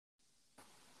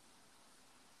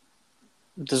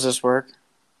Does this work?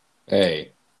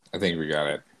 Hey, I think we got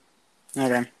it.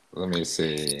 Okay. Let me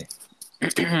see.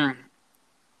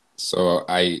 So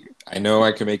I know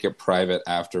I can make it private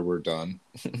after we're done.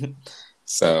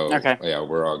 So Okay. yeah,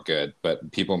 we're all good.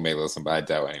 But people may listen, but I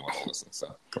doubt anyone will listen,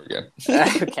 so we're good.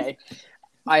 Okay.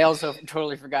 I also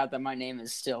totally forgot that my name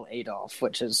is still Adolf,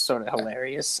 which is sort of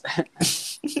hilarious.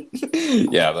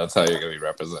 Yeah, that's how you're gonna be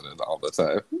represented all the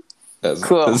time. As,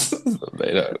 Cool. as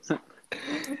the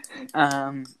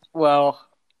Betos. Well,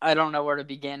 I don't know where to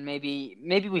begin. Maybe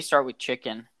we start with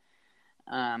chicken.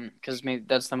 Because maybe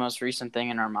that's the most recent thing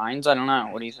in our minds. I don't know.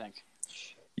 What do you think?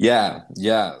 Yeah.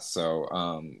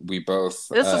 So we both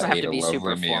This doesn't have ate to a be super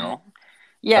lovely meal formal.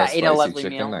 Yeah, of ate a spicy lovely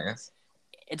chicken meal. nuggets.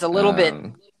 It's a little bit.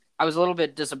 Um, I was a little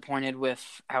bit disappointed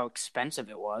with how expensive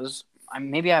it was.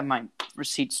 Maybe I have my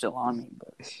receipt still on me,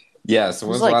 but yeah, so it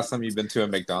was when's the like last time you've been to a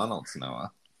McDonald's,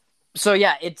 Noah? so.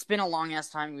 Yeah, it's been a long ass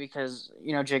time because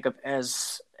Jacob,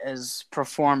 as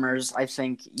performers, I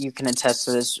think you can attest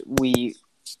to this. We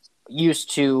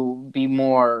used to be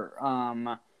more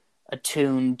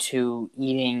attuned to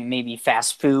eating maybe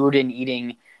fast food and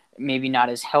eating maybe not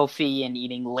as healthy and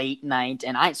eating late night.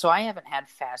 And I haven't had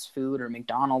fast food or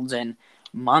McDonald's in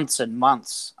months and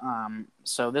months.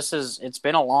 So it's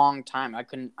been a long time. I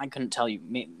couldn't tell you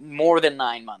more than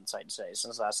 9 months, I'd say,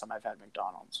 since the last time I've had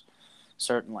McDonald's.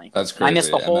 Certainly, That's and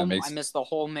crazy, and that I makes missed the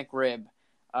whole McRib.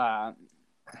 Uh,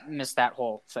 Missed that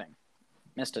whole thing.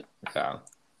 Missed it. yeah.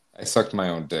 I sucked my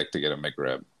own dick to get a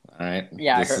McRib. All right,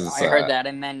 Yeah, this is I heard that,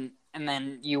 and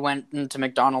then you went into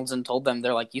McDonald's and told them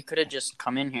they're like, you could have just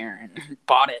come in here and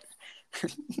bought it.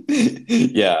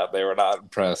 yeah, they were not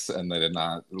impressed, and they did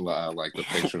not like the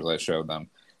pictures I showed them.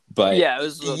 But Yeah, it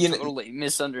was a you know totally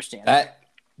misunderstanding.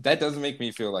 that doesn't make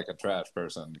me feel like a trash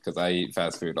person because I eat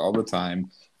fast food all the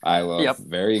time. I love Yep.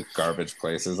 very garbage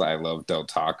places. I love Del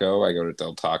Taco. I go to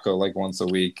Del Taco like once a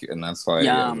week, and that's why,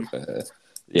 Yum.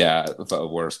 yeah, the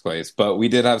worst place. But we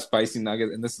did have spicy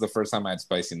nuggets, and this is the first time I had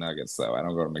spicy nuggets. Though I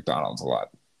don't go to McDonald's a lot,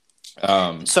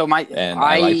 So and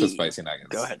I like the I spicy go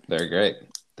nuggets. ahead. They're great.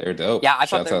 They're dope. Yeah,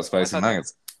 Shouts out I spicy thought they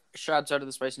nuggets. shouts out to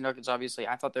the spicy nuggets. Obviously,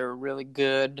 I thought they were really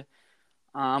good.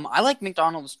 I like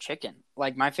McDonald's chicken.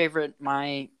 Like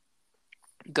my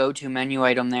go-to menu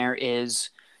item there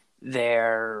is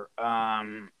their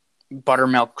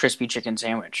buttermilk crispy chicken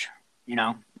sandwich. You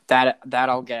know that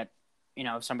I'll get.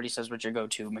 If somebody says what's your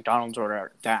go-to McDonald's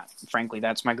order,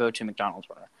 that's my go-to McDonald's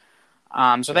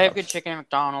order. So they Yeah. have good chicken at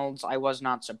McDonald's. I was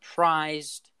not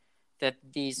surprised that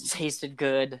these tasted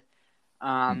good.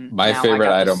 My Now I favorite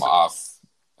got item this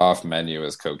off menu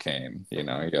is cocaine. You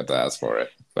know, you got to ask for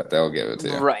it, but they'll give it to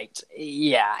you. right,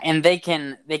 yeah, and they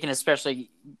can especially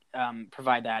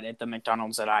provide that at the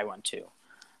McDonald's that I went to,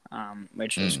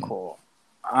 which is Mm. cool.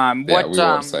 Yeah, What we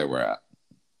won't say where at.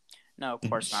 No, of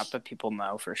course not, but people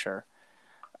know for sure.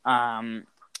 Um,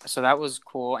 so that was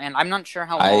cool, and I'm not sure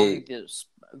how long I this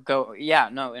go. Yeah,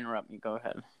 no, interrupt me. Go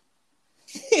ahead.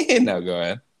 no, go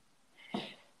ahead.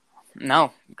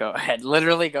 No, go ahead.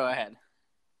 Literally, go ahead.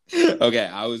 Okay,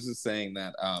 I was just saying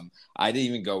that I didn't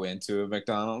even go into a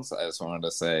McDonald's. I just wanted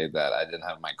to say that I didn't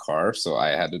have my car, so I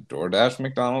had to DoorDash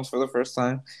McDonald's for the first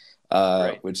time,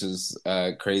 Right. which is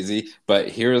crazy. But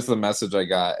here's the message I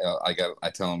got. I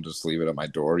tell them just leave it at my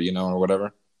door, or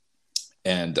whatever.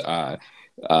 And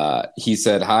he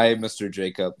said, "Hi, Mr.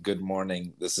 Jacob. Good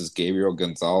morning. This is Gabriel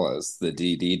Gonzalez, the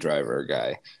DD driver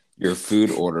guy. Your food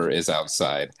order is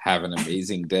outside. Have an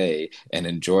amazing day and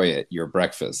enjoy it. Your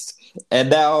breakfast." And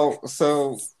now,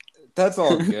 so that's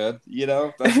all good.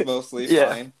 That's mostly Yeah.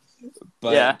 fine. Yeah.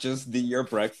 But just the your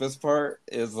breakfast part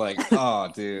is like, oh,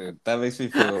 dude, that makes me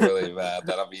feel really bad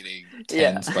that I'm eating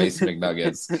Yeah. 10 spicy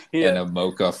McNuggets and Yeah. a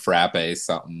mocha frappe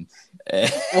something.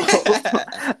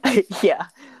 Well, yeah.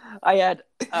 I had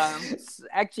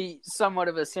actually somewhat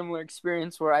of a similar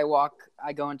experience where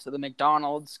I go into the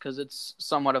McDonald's because it's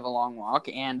somewhat of a long walk,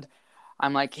 and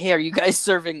I'm like, hey, are you guys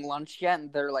serving lunch yet?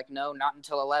 And they're like, no, not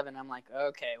until 11. I'm like,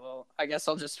 okay, well, I guess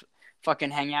I'll just fucking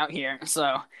hang out here. So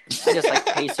I just like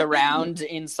pace around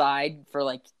inside for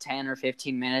like 10 or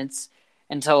 15 minutes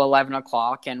until 11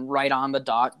 o'clock. And right on the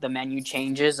dot, the menu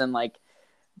changes and like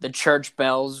the church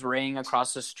bells ring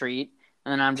across the street.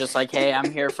 And then I'm just like, hey,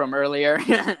 I'm here from earlier.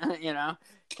 Can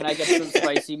I get some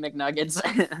spicy McNuggets?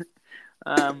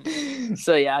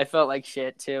 So yeah, I felt like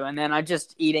shit too. And then I'm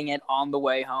just eating it on the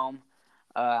way home.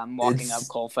 Walking up it's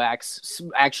Colfax,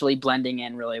 actually blending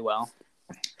in really well.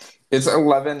 it's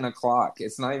 11 o'clock.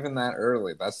 It's not even that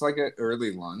early. That's like an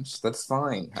early lunch. That's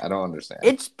fine. I don't understand.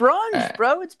 It's brunch,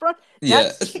 bro. It's brunch.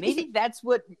 Yeah. That's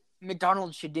what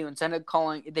McDonald's should do. Instead of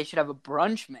calling, they should have a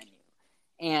brunch menu.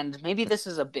 And maybe this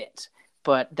is a bit,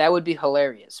 but that would be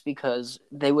hilarious because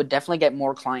they would definitely get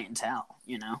more clientele,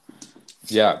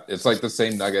 Yeah, it's like the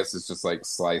same nuggets. It's just like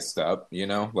sliced up,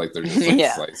 like they're just like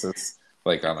Yeah. slices,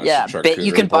 like on a Yeah, but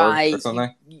you can charcuterie board buy. or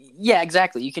something. Yeah,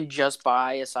 exactly. You can just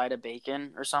buy a side of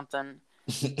bacon or something.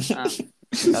 That's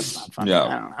not funny.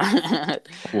 Yeah. I don't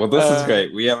know. Well, this is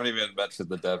great. We haven't even mentioned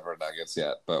the Denver Nuggets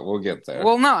yet, but we'll get there.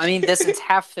 Well, no, I mean it's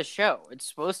half the show. It's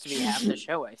supposed to be half the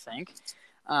show, I think.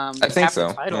 I It's think half so.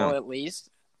 the title at least.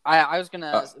 I was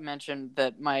gonna mention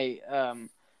that my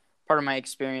part of my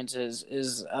experience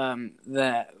is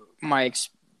that my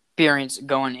experience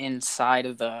going inside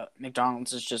of the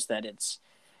McDonald's is just that it's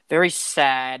very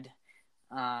sad.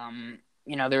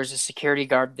 There's a security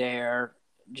guard there,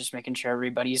 just making sure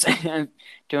everybody's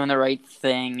doing the right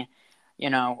thing,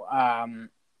 and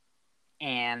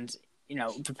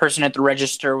the person at the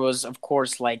register was, of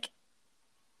course, like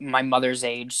my mother's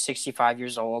age, 65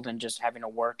 years old, and just having to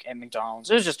work at McDonald's.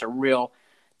 It was just a real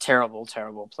terrible,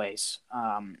 terrible place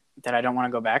that I don't want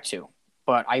to go back to.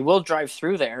 But I will drive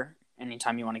through there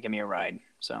anytime you want to give me a ride.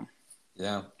 So.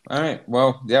 Yeah. All right.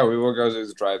 Well, yeah, we will go to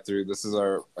the drive-through. This is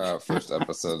our first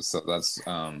episode, so that's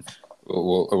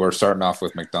we're starting off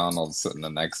with McDonald's, and the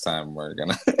next time we're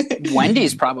gonna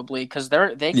Wendy's probably, because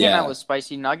they came out with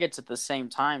spicy nuggets at the same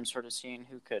time, sort of seeing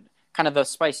who could kind of the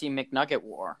spicy McNugget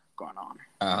war going on.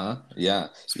 Yeah.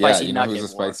 Spicy You know nugget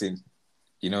who's a war. spicy?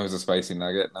 You know who's a spicy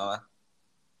nugget, Noah?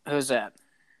 Who's that?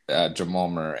 Jamal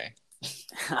Murray.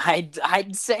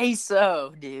 I'd say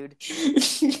so, dude.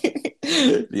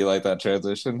 Do you like that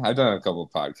transition? I've done a couple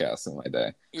podcasts in my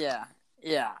day. Yeah.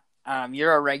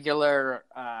 You're a regular.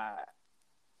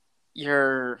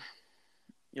 You're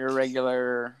a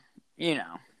regular. You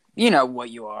know what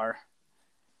you are.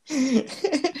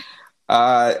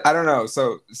 I don't know.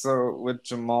 So with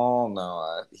Jamal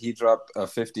Noah, he dropped a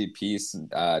 50-piece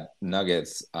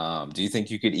nuggets. Do you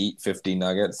think you could eat 50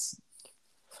 nuggets?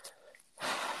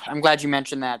 I'm glad you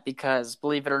mentioned that because,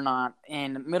 believe it or not,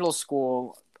 in middle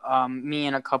school, me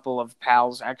and a couple of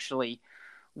pals actually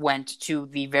went to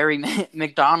the very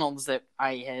McDonald's that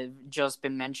I have just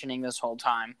been mentioning this whole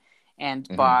time and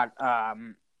bought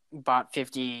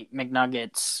 50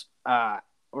 McNuggets,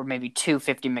 or maybe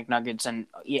 250 McNuggets, and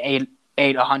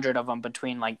ate 100 of them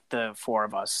between like the four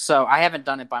of us. So I haven't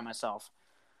done it by myself.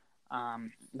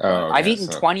 I've eaten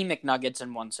 20 McNuggets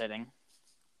in one sitting.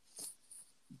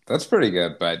 That's pretty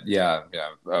good, but yeah,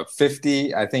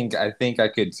 50. I think I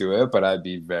could do it, but I'd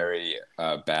be very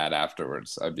bad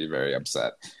afterwards. I'd be very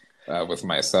upset with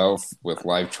myself, with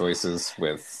life choices,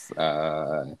 with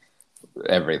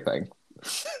everything.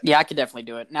 Yeah, I could definitely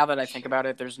do it. Now that I think about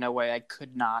it, there's no way I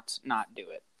could not do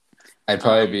it. I'd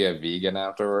probably be a vegan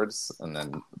afterwards,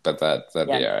 but that'd be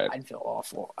all right. I'd feel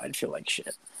awful. I'd feel like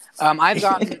shit.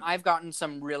 I've gotten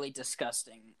some really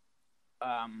disgusting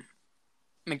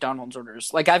McDonald's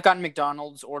orders. Like I've gotten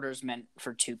McDonald's orders meant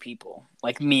for two people,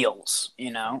 like meals,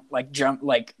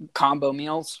 like combo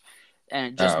meals,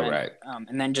 and just right.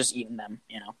 And then just eating them,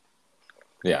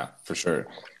 Yeah, for sure.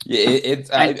 Yeah,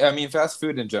 I mean, fast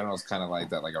food in general is kind of like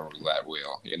that, like a roulette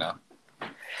wheel,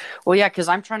 Well, yeah, because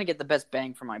I'm trying to get the best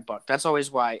bang for my buck. That's always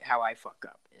how I fuck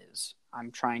up is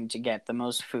I'm trying to get the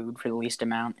most food for the least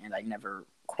amount, and I never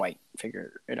quite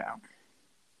figure it out.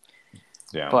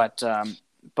 Yeah.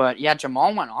 But yeah,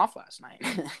 Jamal went off last night.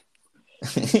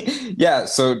 Yeah,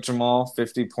 so Jamal,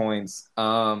 50 points.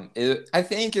 I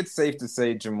think it's safe to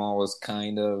say Jamal was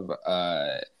kind of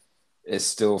is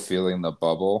still feeling the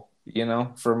bubble,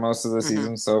 for most of the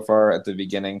season so far at the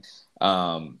beginning.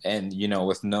 And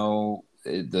with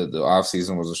the off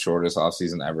season was the shortest off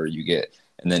season ever you get.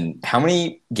 And then how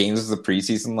many games is the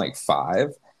preseason? Like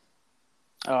 5?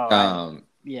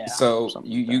 Yeah. So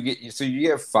you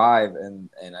get 5, and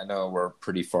I know we're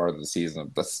pretty far in the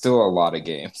season, but still a lot of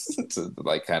games to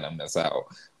like kind of miss out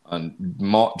on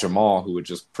Jamal, who would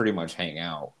just pretty much hang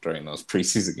out during those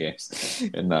preseason games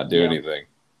and not do anything.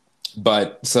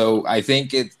 But so I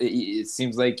think it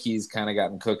seems like he's kind of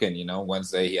gotten cooking.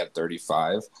 Wednesday he had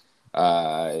 35.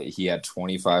 He had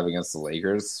 25 against the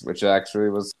Lakers, which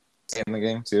actually was in the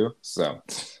game too. So.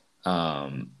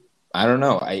 I don't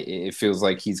know. It feels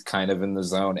like he's kind of in the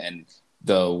zone, and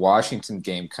the Washington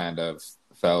game kind of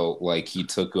felt like he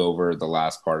took over the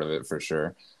last part of it for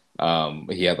sure.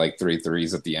 He had like 3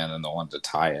 threes at the end and the one to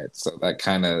tie it. So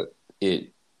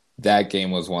that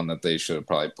game was one that they should have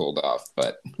probably pulled off.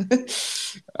 But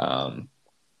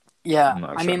yeah,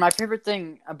 sure. I mean, my favorite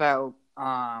thing about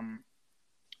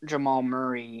Jamal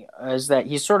Murray is that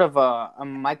he's sort of a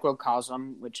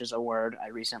microcosm, which is a word I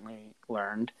recently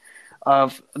learned,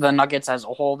 of the Nuggets as a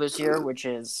whole this year, which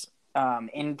is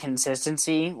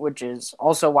inconsistency, which is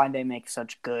also why they make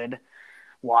such good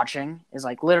watching is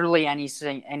like literally any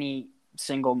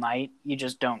single night, you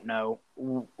just don't know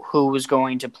who is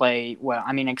going to play well.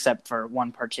 I mean, except for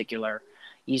one particular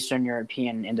Eastern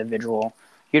European individual.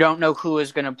 You don't know who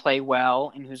is going to play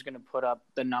well and who's going to put up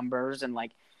the numbers. And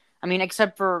like, I mean,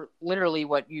 except for literally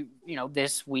what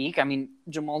this week, I mean,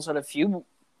 Jamal's had a few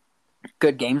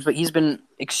good games, but he's been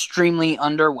extremely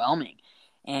underwhelming.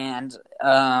 And,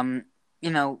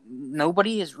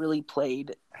 nobody has really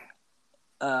played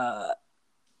at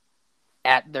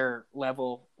their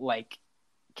level, like,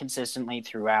 consistently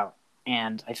throughout.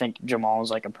 And I think Jamal is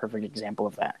like a perfect example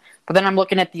of that. But then I'm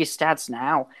looking at these stats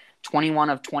now, 21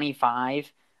 of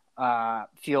 25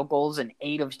 field goals and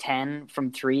 8 of 10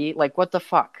 from 3. Like, what the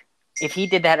fuck? If he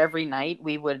did that every night,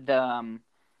 we would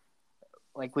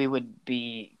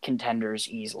be contenders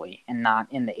easily and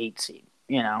not in the 8 seed,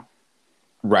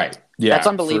 Right. Yeah. That's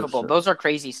unbelievable. Sure. Those are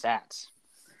crazy stats.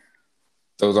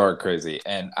 Those are crazy.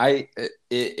 And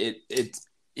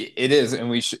it is, and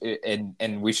we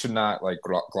should not like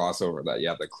gloss over that.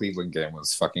 Yeah, the Cleveland game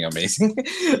was fucking amazing,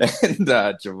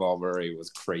 and Jamal Murray was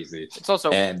crazy. It's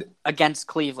also against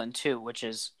Cleveland too, which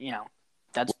is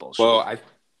that's bullshit. Well,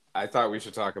 I thought we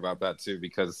should talk about that too,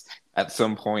 because at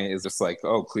some point it's just like,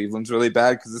 oh, Cleveland's really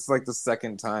bad, because it's like the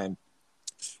second time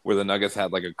where the Nuggets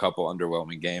had like a couple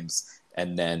underwhelming games,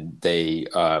 and then they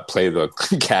play the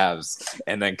Cavs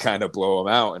and then kind of blow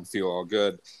them out and feel all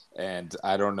good. And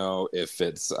I don't know if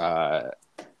it's I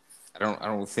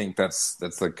don't think that's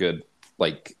a good,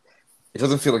 like, it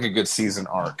doesn't feel like a good season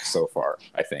arc so far,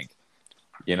 I think.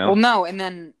 Well, no, and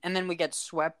then we get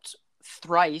swept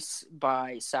thrice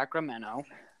by Sacramento.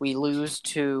 We lose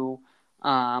to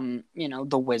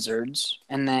the Wizards,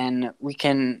 and then we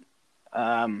can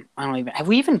have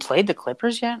we even played the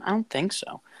Clippers yet? I don't think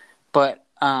so. But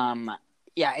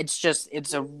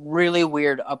it's a really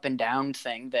weird up and down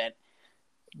thing that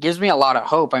gives me a lot of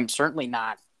hope. I'm certainly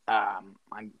not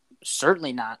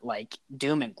like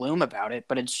doom and gloom about it,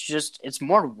 but it's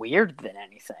more weird than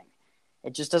anything.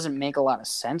 It just doesn't make a lot of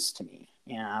sense to me,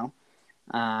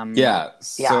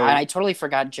 So, I totally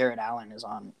forgot Jared Allen is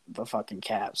on the fucking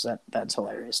Cavs. That's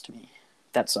hilarious to me.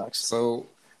 That sucks. So,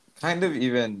 kind of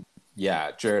even.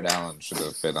 Yeah, Jared Allen should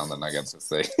have been on the Nuggets if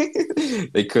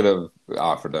they could have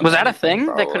offered him. Was that a thing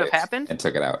that could have happened? And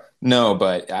took it out. No,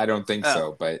 but I don't think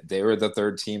so. But they were the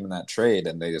third team in that trade,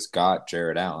 and they just got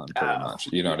Jared Allen pretty much.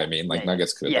 You know what I mean? Like,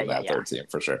 Nuggets could have been that third team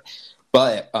for sure.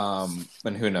 But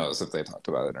and who knows if they talked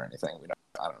about it or anything?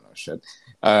 I don't know shit.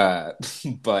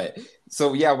 But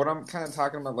so yeah, what I'm kind of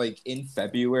talking about, like in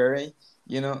February,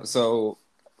 so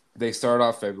they start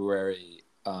off February.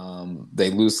 They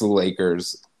lose to the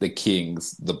Lakers, the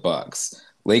Kings, the Bucks.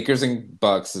 Lakers and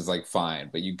Bucks is like fine,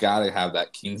 but you gotta have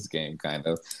that Kings game kind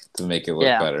of to make it look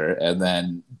better. And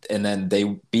then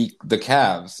they beat the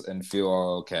Cavs and feel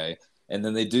all okay. And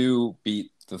then they do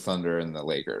beat the Thunder and the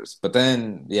Lakers. But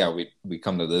then we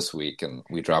come to this week and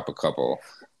we drop a couple.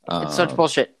 It's such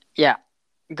bullshit. Yeah.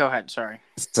 Go ahead, sorry.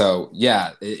 So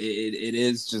yeah, it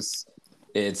is just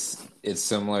it's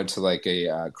similar to like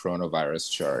a coronavirus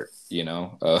chart,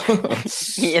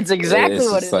 It's exactly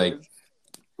what it like, is.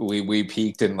 We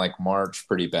peaked in like March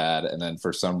pretty bad, and then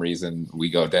for some reason we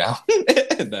go down,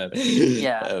 and then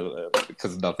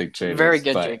because nothing changes. Very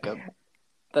good, Jacob.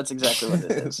 That's exactly what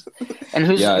it is. And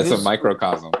who's it's a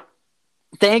microcosm.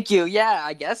 Thank you. Yeah,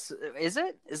 I guess. Is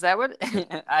it? Is that what?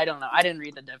 I don't know. I didn't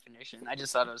read the definition. I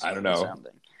just thought it was. I don't know.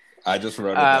 Sounding. I just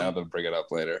wrote it down to bring it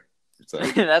up later. So.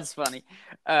 That's funny.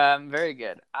 Very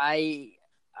good.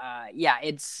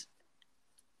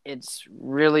 It's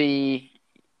really,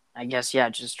 I guess,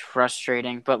 just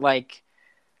frustrating. But like,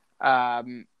 but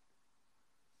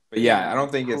yeah, I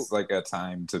don't think it's like a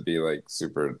time to be like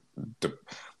super,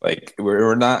 like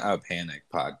we're not a panic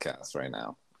podcast right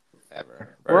now,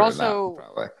 ever. We're also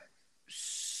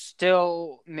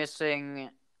still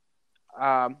missing.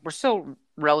 We're still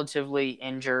relatively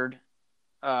injured.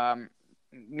 I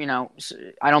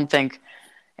don't think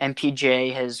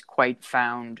MPJ has quite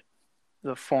found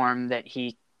the form that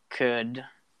he could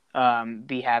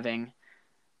be having.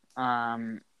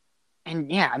 And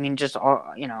yeah, I mean, just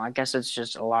all, I guess it's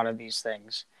just a lot of these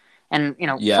things. And,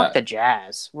 fuck the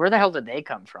Jazz. Where the hell did they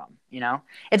come from?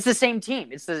 It's the same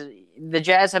team. It's the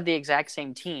Jazz have the exact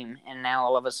same team. And now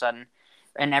all of a sudden,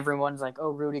 and everyone's like,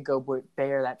 oh, Rudy Gobert,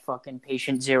 that fucking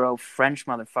patient zero French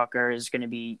motherfucker is going to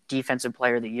be defensive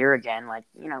player of the year again. Like,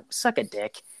 suck a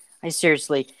dick.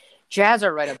 Jazz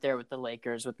are right up there with the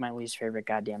Lakers, with my least favorite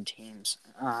goddamn teams.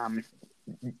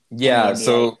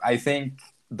 So I think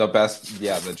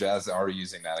the Jazz are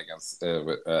using that against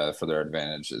for their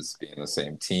advantage, is being the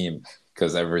same team.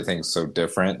 because everything's so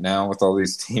different now with all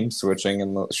these teams switching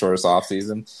in the shortest off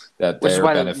season that Which is they're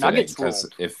why the benefiting Nuggets because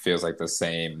rolled. it feels like the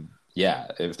same. Yeah,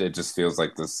 it just feels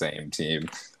like the same team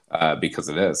because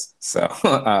it is. So,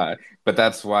 but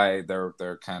that's why they're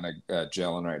kind of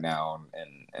gelling right now,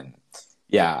 and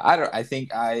yeah, I think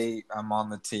I'm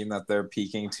on the team that they're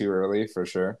peaking too early for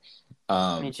sure.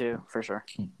 Me too, for sure.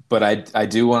 But I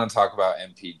do want to talk about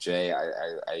MPJ.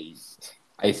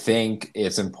 I think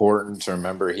it's important to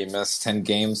remember he missed 10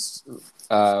 games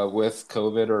with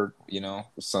COVID, or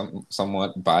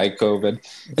somewhat by COVID,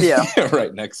 Yeah,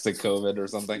 right next to COVID or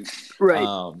something.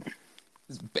 right.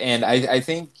 And I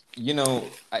think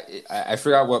I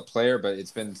forgot what player, but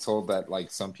it's been told that like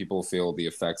some people feel the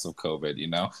effects of COVID,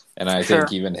 and I think Sure.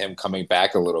 even him coming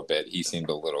back a little bit, he seemed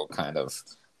a little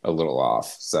off.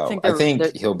 I So think I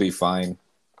think he'll be fine.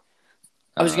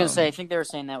 I was gonna say, I Um, think they were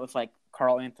saying that with like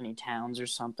Carl Anthony Towns or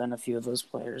something, a few of those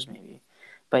players maybe.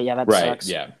 But yeah, that right, sucks.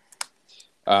 yeah.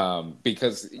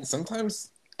 Because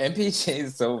sometimes MPJ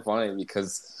is so funny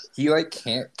because he like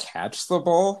can't catch the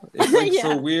ball. It's like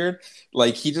so Yeah. weird.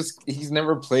 Like he's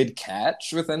never played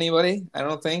catch with anybody, I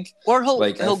don't think. Or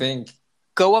Like I he'll think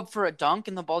go up for a dunk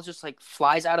and the ball just like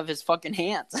flies out of his fucking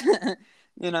hands.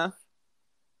 you know?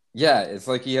 yeah, it's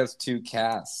like he has two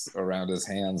casts around his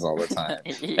hands all the time.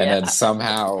 And Yeah. then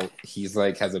somehow he's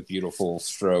like has a beautiful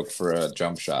stroke for a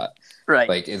jump shot. Right.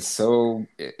 Like it's so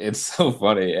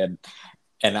funny, and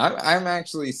I'm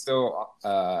actually still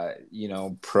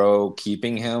pro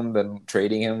keeping him than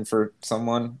trading him for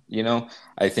someone.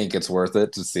 I think it's worth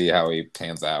it to see how he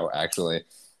pans out actually.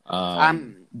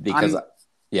 Because I'm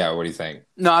yeah, what do you think?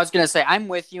 No, I was gonna say I'm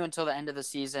with you until the end of the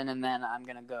season, and then I'm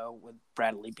gonna go with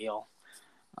Bradley Beal.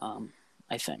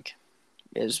 I think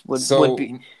would So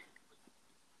be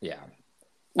yeah,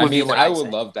 I would be mean, what I I'd would say.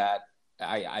 love that.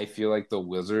 I feel like the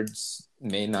Wizards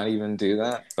may not even do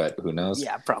that, but who knows?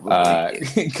 Yeah, probably.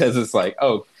 Because it's like,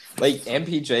 oh, like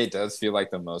MPJ does feel like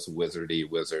the most wizardy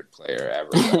wizard player ever,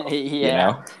 though.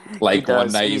 Yeah, he Like one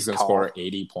does, night and he's he's gonna tall. score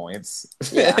 80 points,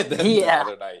 Yeah, and then the yeah,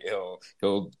 other night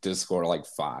he'll just score like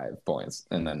 5 points,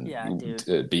 and yeah, then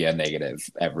dude. be a negative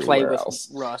Play everywhere with else.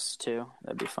 Russ too.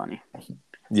 That'd be funny.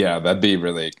 Yeah, that'd be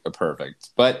really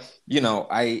perfect. But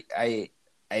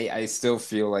I still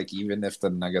feel like even if the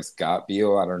Nuggets got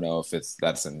Beal, I don't know if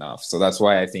that's enough. So that's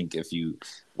why I think if you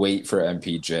wait for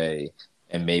MPJ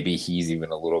and maybe he's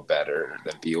even a little better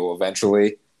than Beal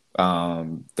eventually,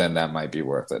 then that might be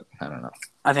worth it. I don't know.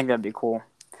 I think that'd be cool.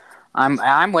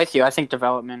 I'm with you. I think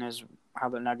development is how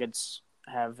the Nuggets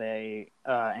have a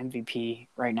MVP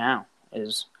right now.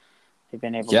 Is they've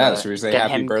been able Yeah, to should we say get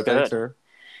happy him birthday good. to her?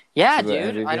 Yeah, To the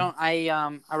dude.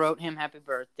 MVP? I wrote him happy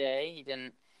birthday. He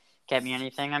didn't get me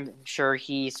anything. I'm sure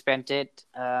he spent it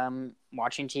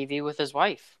watching TV with his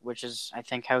wife, which is I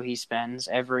think how he spends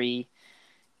every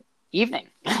evening.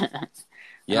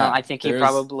 Yeah, I think he there's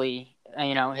probably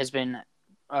has been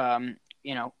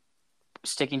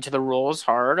sticking to the rules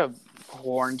hard of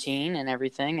quarantine and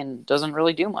everything, and doesn't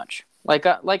really do much like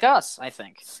us. I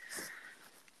think.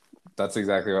 That's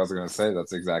exactly what I was going to say.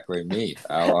 That's exactly me.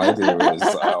 All I do is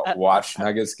watch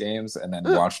Nuggets games and then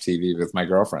watch TV with my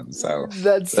girlfriend. So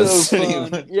That's so that's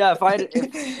fun. Yeah,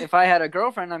 if I had a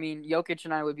girlfriend, I mean, Jokic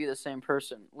and I would be the same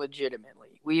person,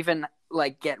 legitimately. We even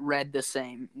like get read the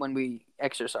same when we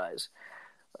exercise.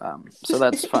 So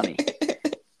that's funny.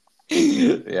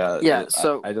 Yeah. Yeah.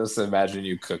 So I just imagine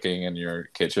you cooking in your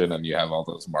kitchen and you have all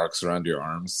those marks around your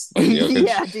arms, like Jokic.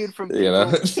 yeah, dude, from You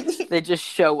know? people, they just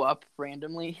show up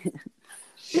randomly,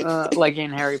 like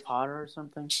in Harry Potter or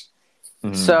something.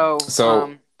 Mhm.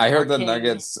 So, I our heard the king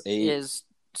Nuggets is.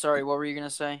 Sorry, what were you gonna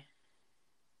say?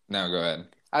 No, go ahead.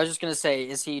 I was just gonna say,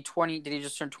 is he 20? Did he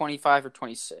just turn 25 or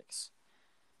 26?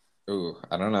 Ooh,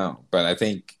 I don't know, but I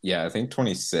think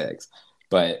 26.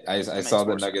 But I That saw makes the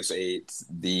more Nuggets sense. ate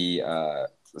the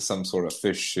some sort of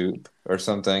fish soup or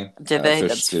something, Did they? fish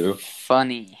That's stew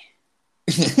funny.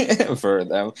 for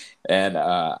them, and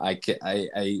I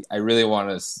really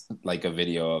want to like a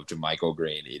video of Jermichael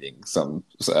Green eating some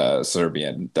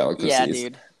Serbian Yeah, delicacies.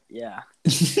 dude. Yeah.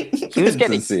 He was To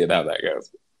getting. see how that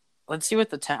goes. Let's see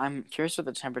what I'm curious what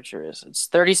the temperature is. It's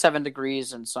 37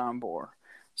 degrees in Sombor.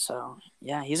 So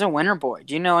yeah, he's a winter boy.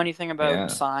 Do you know anything about Yeah.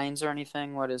 signs or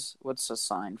anything? What's a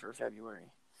sign for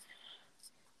February?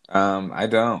 I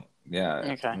don't. Yeah.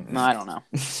 Okay. No, Mm-mm. I don't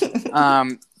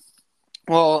know.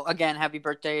 Well, again, happy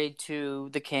birthday to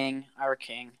the king, our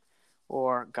king,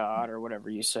 or God, or whatever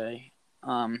you say.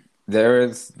 There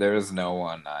is no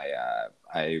one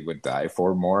I would die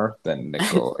for more than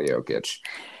Nikola Jokic.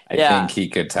 I think Yeah. he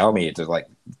could tell me to like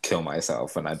kill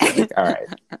myself, and I'd be like, all right.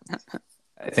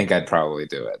 I think I'd probably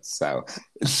do it. So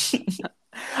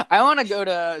I want to go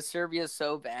to Serbia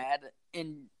so bad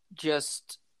and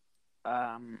just,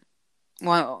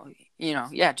 well,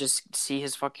 just see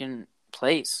his fucking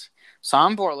place.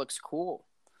 Sombor looks cool.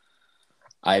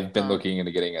 I've been looking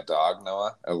into getting a dog,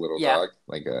 Noah, a little dog,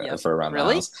 like for around the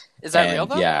house. Is that real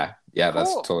though? Yeah, cool.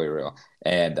 That's totally real.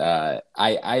 And I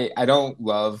don't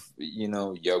love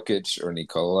Jokic or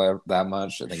Nikola that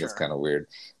much. I think it's kind of weird.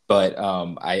 But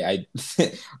I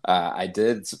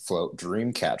did float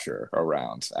Dreamcatcher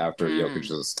around after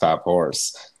Jokic's top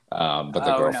horse. But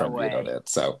the girlfriend vetoed it.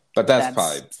 So, but that's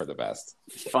probably for the best.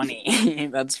 Funny.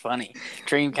 That's funny.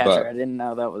 Dreamcatcher. I didn't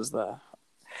know that was the.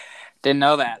 Didn't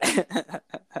know that.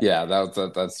 Yeah, that's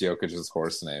Jokic's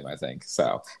horse name, I think.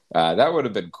 So that would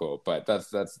have been cool, but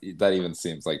that even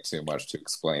seems like too much to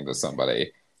explain to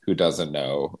somebody who doesn't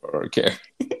know or care.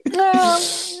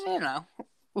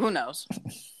 Who knows?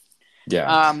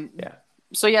 Yeah.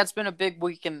 So yeah, it's been a big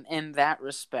week in that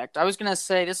respect. I was gonna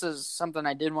say this is something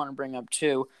I did want to bring up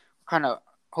too.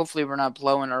 Hopefully we're not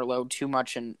blowing our load too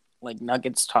much in like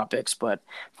Nuggets topics, but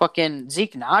fucking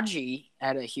Zeke Naji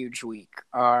had a huge week.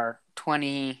 Our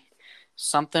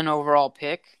 20-something overall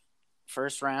pick,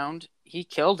 first round, he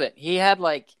killed it. He had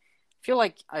the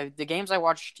games I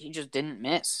watched, he just didn't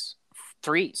miss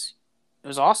threes. It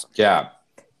was awesome. Yeah,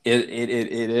 it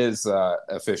is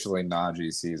officially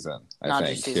Naji season. I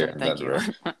think season. Here Thank you.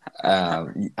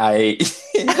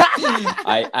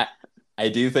 I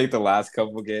do think the last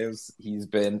couple of games he's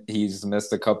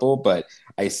missed a couple, but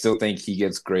I still think he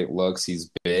gets great looks. He's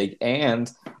big,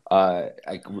 and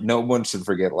no one should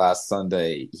forget last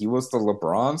Sunday he was the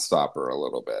LeBron stopper a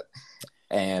little bit,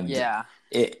 and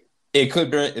it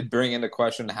could bring into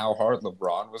question how hard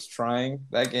LeBron was trying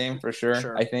that game for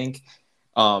sure. I think,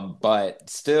 but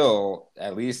still,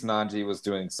 at least Naji was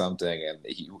doing something, and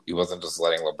he wasn't just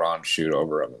letting LeBron shoot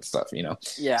over him and stuff.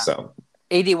 Yeah. So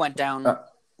AD went down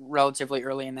relatively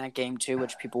early in that game too,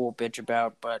 which people will bitch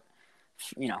about, but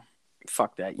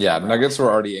fuck that. Yeah, the Nuggets were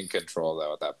already in control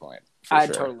though at that point.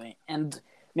 Totally. And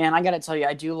man, I gotta tell you,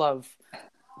 I do love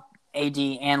AD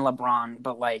and LeBron,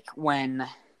 but like whenever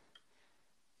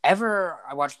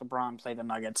I watch LeBron play the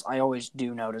Nuggets, I always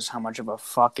do notice how much of a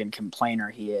fucking complainer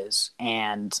he is,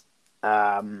 and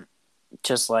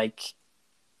just like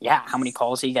how many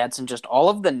calls he gets and just all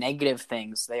of the negative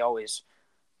things they always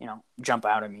jump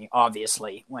out at me,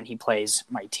 obviously, when he plays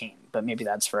my team. But maybe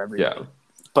that's for everybody. Yeah.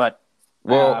 But,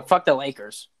 fuck the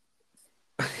Lakers.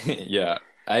 Yeah,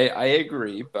 I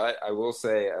agree. But I will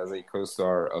say, as a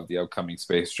co-star of the upcoming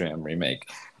Space Jam remake,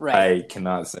 I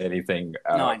cannot say anything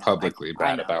publicly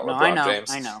bad about LeBron James.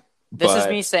 I know. This is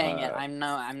me saying it. I'm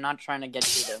not trying to get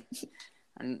you to...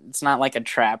 It's not like a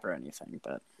trap or anything,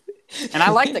 but... And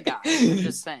I like the guy. I'm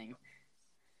just saying.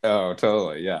 Oh,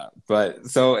 totally, yeah. But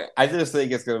so I just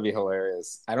think it's going to be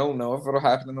hilarious. I don't know if it'll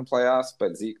happen in the playoffs,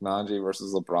 but Zeke Naji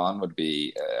versus LeBron would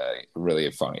be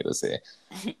really funny to see.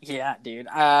 Yeah, dude.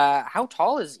 How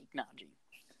tall is Zeke Naji?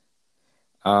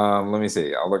 Let me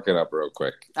see. I'll look it up real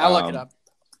quick. I'll look it up.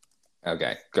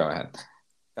 Okay, go ahead.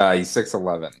 He's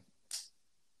 6'11".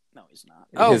 No, he's not.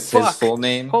 Oh, his full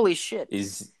name? Holy shit!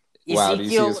 Wow, do you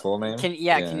see his full name? Can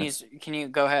you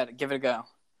go ahead? Give it a go.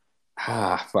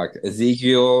 Fuck.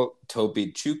 Ezekiel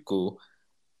Topichukwu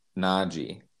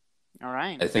Naji. All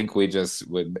right. I think we just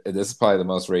would. This is probably the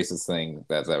most racist thing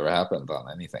that's ever happened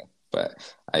on anything. But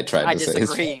I tried to say. I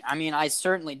disagree. I mean, I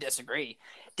certainly disagree.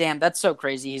 Damn, that's so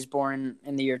crazy. He's born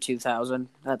in the year 2000.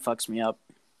 That fucks me up.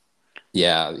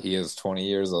 Yeah, he is 20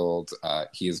 years old.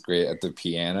 He is great at the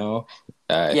piano.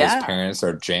 His parents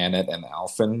are Janet and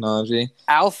Alfon Naji.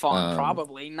 Alfon,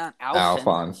 probably, not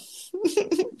Alfon.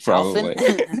 Probably.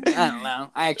 I don't know.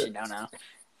 I actually don't know.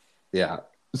 Yeah.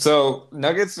 So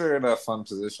Nuggets are in a fun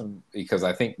position because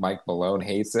I think Mike Malone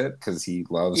hates it because he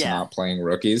loves not playing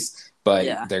rookies.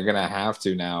 But they're going to have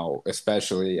to now,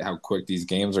 especially how quick these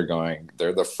games are going.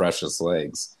 They're the freshest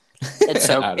legs. It's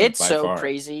so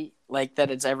crazy. Like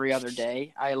that it's every other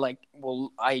day.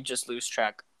 I just lose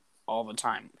track all the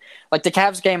time. Like the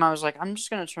Cavs game, I was like, I'm just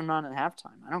gonna turn on at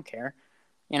halftime. I don't care.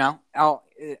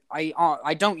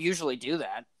 I don't usually do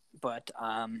that, but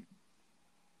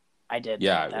I did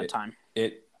at that time.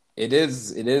 It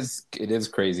is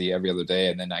crazy every other day,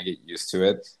 and then I get used to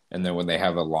it. And then when they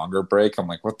have a longer break, I'm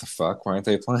like, what the fuck? Why aren't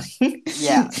they playing?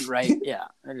 Yeah, right. Yeah,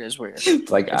 it is weird.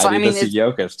 I need to see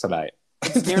Jokic tonight.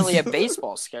 It's nearly a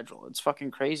baseball schedule. It's fucking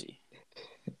crazy.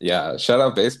 Yeah, shout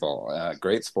out baseball.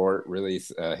 Great sport, really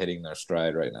hitting their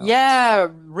stride right now. Yeah,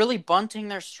 really bunting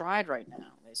their stride right now,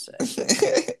 they say.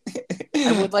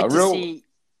 I would like to see...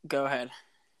 Go ahead.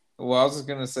 Well, I was just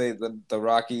gonna say the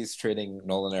Rockies trading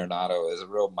Nolan Arenado is a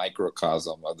real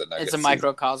microcosm of the It's a Nuggets season.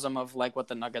 microcosm of like what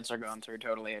the Nuggets are going through.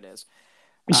 Totally, it is.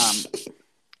 Um,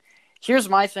 Here's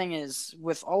my thing: is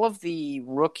with all of the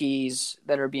rookies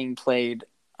that are being played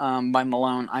by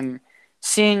Malone, I'm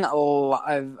seeing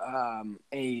a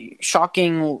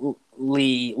shockingly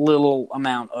little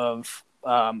amount of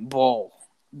ball,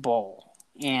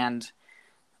 and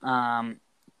um,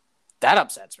 that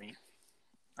upsets me.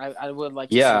 I would like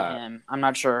to see Yeah, him. I'm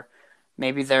not sure.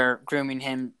 Maybe they're grooming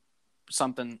him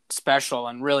something special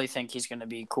and really think he's going to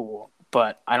be cool,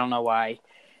 but I don't know why.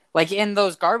 Like in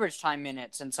those garbage time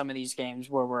minutes in some of these games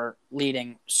where we're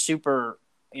leading super,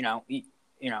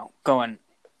 going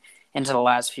into the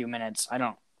last few minutes, I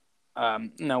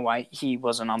don't know why he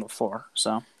wasn't on the floor.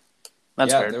 So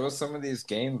that's yeah. weird. There was some of these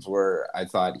games where I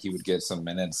thought he would get some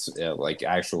minutes, like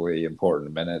actually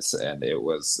important minutes, and it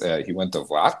was he went to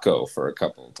Vlatko for a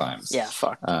couple of times. Yeah,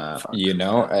 fuck.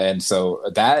 And so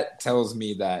that tells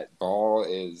me that Ball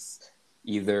is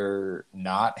either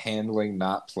not handling,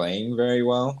 not playing very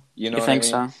well. You know You what I think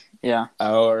mean? so? Yeah.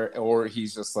 Or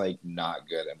he's just like not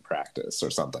good in practice or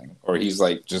something, or he's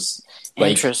like just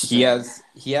like Interesting.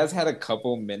 he has had a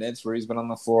couple minutes where he's been on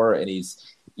the floor and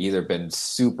he's either been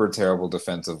super terrible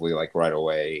defensively like right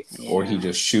away, or he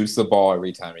just shoots the ball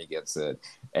every time he gets it.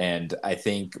 And I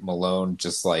think Malone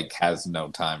just like has no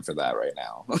time for that right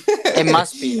now. It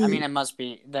must be. I mean, it must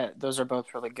be that those are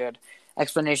both really good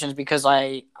explanations because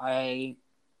I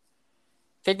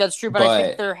think that's true, but I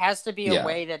think there has to be a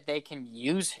way that they can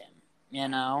use him. You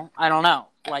know, I don't know.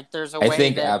 Like, there's a way I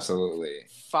think that absolutely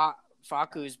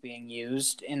Faku's being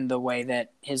used in the way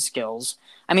that his skills.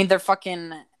 I mean, they're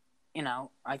fucking.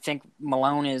 I think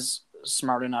Malone is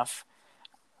smart enough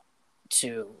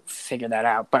to figure that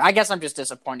out. But I guess I'm just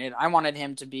disappointed. I wanted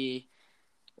him to be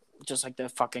just like the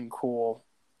fucking cool,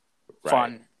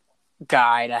 fun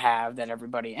guy to have that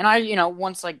everybody. And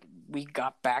once like we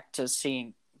got back to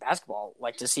seeing basketball,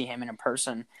 like to see him in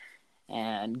person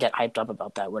and get hyped up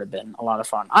about that would have been a lot of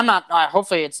fun. I'm not.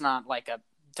 Hopefully, it's not like a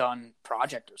done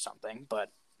project or something, but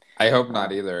I hope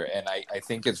not either. And I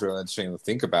think it's really interesting to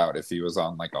think about if he was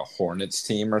on like a Hornets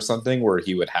team or something where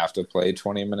he would have to play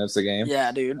 20 minutes a game.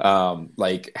 Yeah, dude.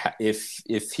 Like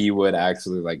if he would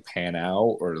actually like pan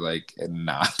out or like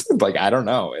not, like I don't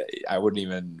know. I wouldn't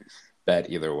even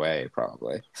bet either way,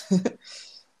 probably.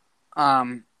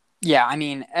 Yeah, I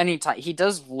mean, anytime he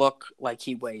does look like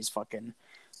he weighs fucking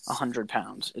 100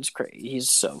 pounds. It's crazy. He's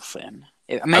so thin.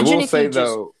 Imagine I will if say he just,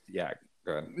 though, yeah.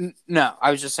 Go ahead. No,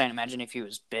 I was just saying. Imagine if he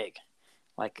was big,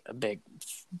 like a big,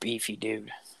 beefy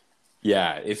dude.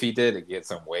 Yeah, if he did get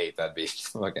some weight, that'd be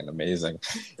fucking amazing.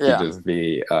 Yeah. He'd just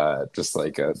be just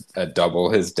like a double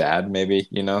his dad, maybe.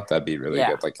 That'd be really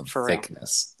good, like in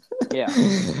thickness. Yeah.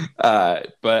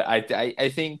 But I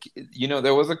think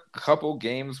there was a couple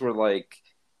games where like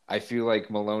I feel like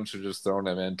Malone should just thrown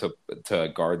him in to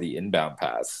guard the inbound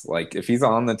pass. Like if he's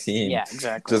on the team, yeah,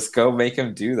 exactly. Just go make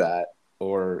him do that.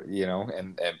 Or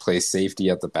and play safety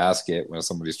at the basket when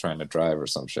somebody's trying to drive or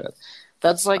some shit.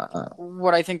 That's like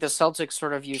what I think the Celtics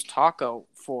sort of use Taco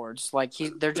for. It's like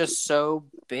they're just so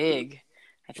big.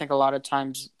 I think a lot of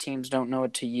times teams don't know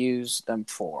what to use them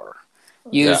for,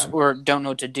 or don't know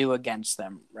what to do against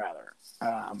them. Rather,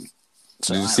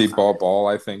 did you see Ball?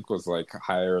 I think was like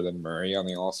higher than Murray on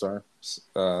the All-Star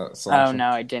selection. Oh no,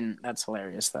 I didn't. That's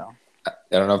hilarious though. I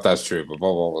don't know if that's true, but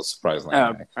Ball was surprisingly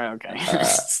high. Okay.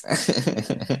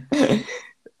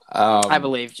 I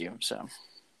believed you.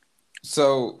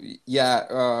 So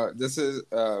yeah, this is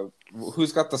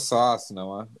who's got the sauce,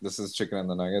 Noah? This is Chicken and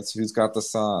the Nuggets. Who's got the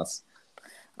sauce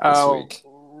this week?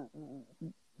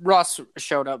 Russ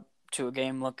showed up to a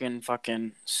game looking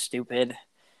fucking stupid.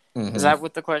 Mm-hmm. Is that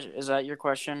what the question? Is that your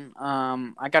question?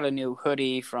 I got a new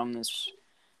hoodie from this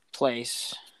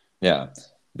place. Yeah.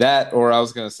 That, or I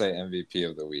was going to say MVP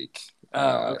of the week.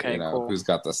 Okay, cool. Who's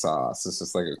got the sauce? It's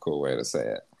just like a cool way to say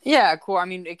it. Yeah, cool. I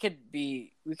mean, it could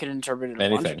be, we could interpret it a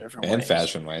bunch of different ways. And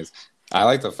fashion ways. I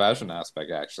like the fashion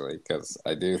aspect, actually, because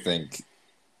I do think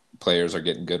players are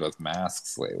getting good with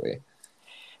masks lately.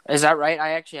 Is that right?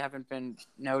 I actually haven't been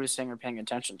noticing or paying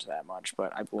attention to that much,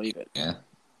 but I believe it. Yeah.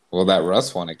 Well, that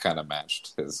Russ one, it kind of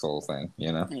matched his whole thing,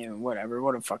 Yeah, whatever.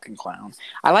 What a fucking clown.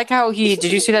 I like how did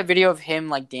you see that video of him,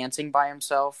 like, dancing by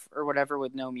himself or whatever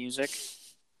with no music?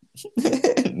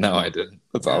 No, I didn't.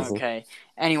 That's awesome. Okay.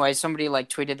 Anyway, somebody, like,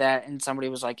 tweeted that, and somebody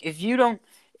was like, if you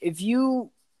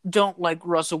don't like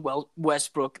Russell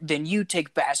Westbrook, then you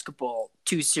take basketball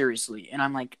too seriously. And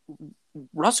I'm like,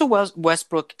 Russell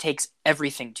Westbrook takes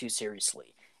everything too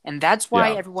seriously. And that's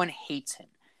why everyone hates him.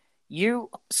 You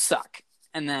suck.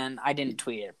 And then I didn't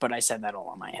tweet it, but I said that all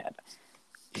on my head.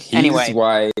 He's Anyway,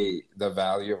 why the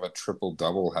value of a triple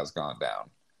double has gone down.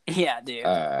 yeah, dude.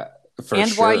 For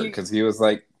And why sure, you? because he was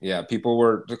like, yeah, people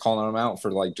were calling him out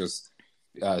for like just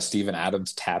Steven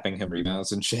Adams tapping him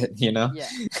rebounds and shit, you know? Yeah,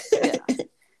 yeah.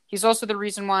 He's also the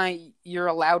reason why you're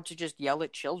allowed to just yell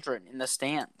at children in the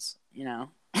stands. You know.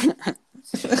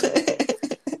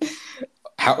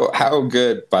 How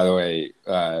good, by the way,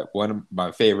 one of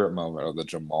my favorite moment of the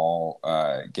Jamal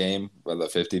game, of the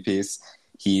 50 piece,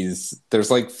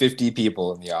 there's like 50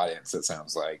 people in the audience, it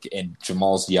sounds like, and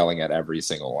Jamal's yelling at every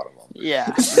single one of them. Yeah,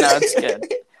 no, it's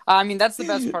good. I mean, that's the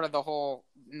best part of the whole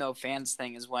no fans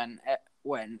thing is when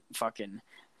fucking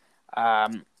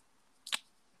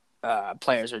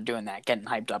players are doing that, getting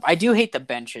hyped up. I do hate the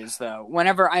benches though.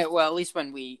 At least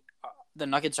when the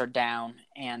Nuggets are down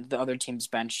and the other team's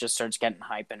bench just starts getting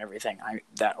hype and everything,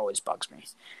 that always bugs me.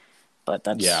 But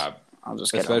that's I'll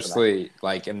just get especially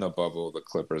like in the bubble, the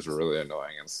Clippers were really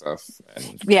annoying and stuff.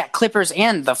 And yeah, Clippers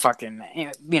and the fucking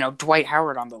Dwight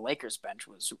Howard on the Lakers bench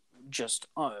was just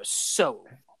so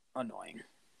annoying.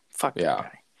 Fuck that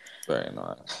guy. Very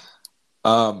annoying.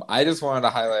 I just wanted to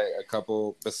highlight a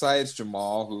couple besides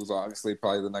Jamal, who's obviously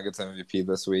probably the Nuggets MVP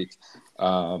this week.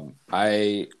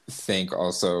 I think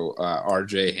also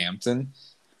RJ Hampton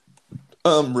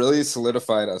really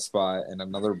solidified a spot, and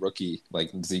another rookie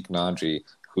like Zeke Naji,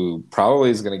 who probably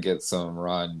is going to get some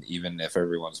run even if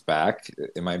everyone's back.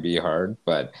 It might be hard,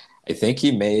 but I think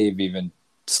he may have even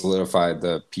solidified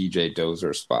the PJ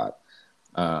Dozier spot.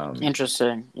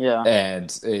 Interesting, yeah.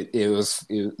 And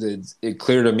it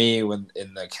clear to me when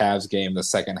in the Cavs game, the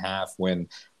second half, when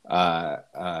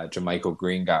JaMychal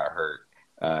Green got hurt,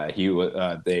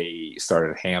 they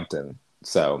started Hampton.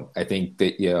 So I think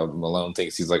that Malone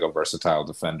thinks he's like a versatile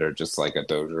defender, just like a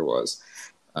Dozier was.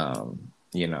 So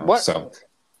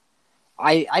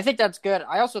I think that's good.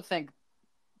 I also think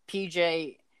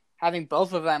PJ having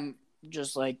both of them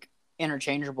just like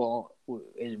interchangeable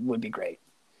would be great.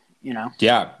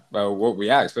 Yeah,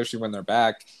 especially when they're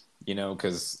back,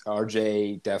 because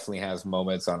RJ definitely has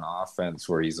moments on offense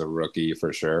where he's a rookie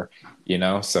for sure,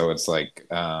 so it's like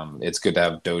it's good to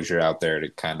have Dozier out there to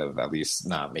kind of at least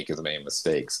not make as many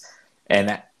mistakes.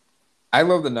 And I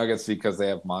love the Nuggets because they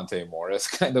have Monte Morris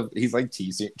he's like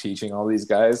teaching all these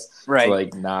guys to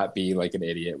like not be like an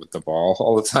idiot with the ball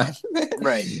all the time.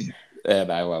 Right.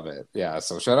 And I love it. Yeah,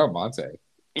 so shout out Monte.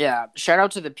 Yeah, shout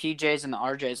out to the PJs and the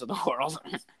RJs of the world.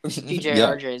 PJ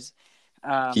RJs.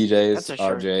 PJs,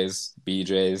 RJs,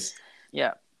 BJs.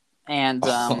 Yeah. And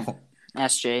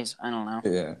SJs, I don't know.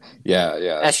 Yeah.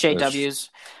 SJWs.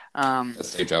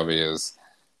 SJWs.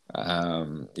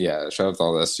 Shout out to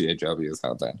all the SJWs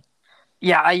out there.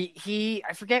 Yeah, I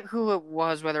forget who it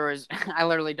was, whether it was I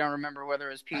literally don't remember whether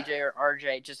it was PJ or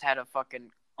RJ, just had a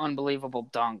fucking unbelievable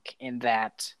dunk in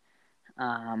that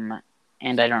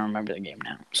and I don't remember the game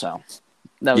now. So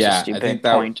that was a stupid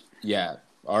point.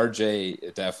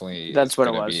 RJ definitely that's what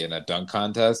it was. Be in a dunk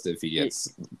contest if he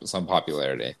gets some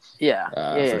popularity.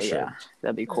 For sure. Yeah.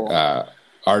 That'd be cool.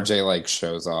 RJ like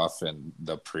shows off in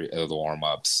the warm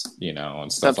ups,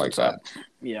 and stuff like that. Up.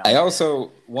 Yeah. I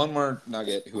also one more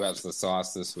Nugget who has the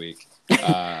sauce this week.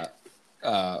 Facu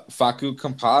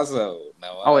Campazzo.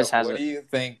 Noah, always has What do you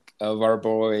think of our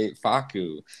boy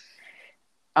Facu?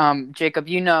 Jacob,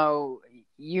 you know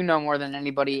more than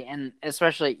anybody, and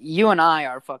especially you and I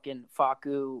are fucking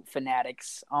Facu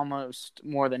fanatics almost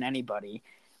more than anybody.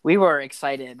 We were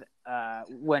excited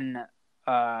when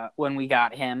we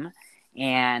got him,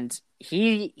 and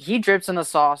he drips in the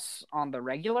sauce on the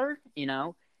regular.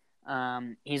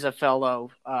 He's a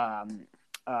fellow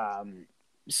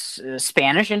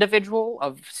Spanish individual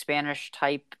of Spanish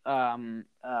type.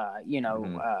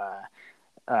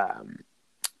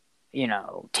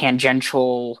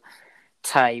 Tangential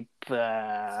type.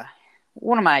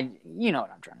 What am I? You know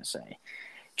what I'm trying to say.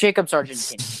 Jacob's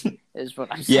Argentinian is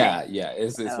what I'm saying. Yeah.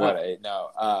 Is what I know.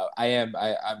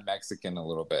 I'm Mexican a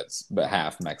little bit, but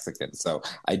half Mexican, so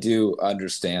I do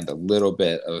understand a little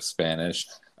bit of Spanish,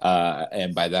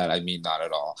 and by that I mean not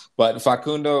at all. But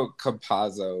Facundo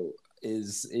Campazzo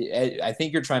I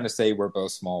think you're trying to say we're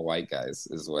both small white guys.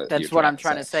 Is what? That's what I'm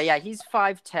trying to say. Yeah, he's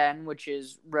 5'10", which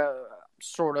is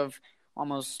sort of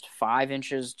almost 5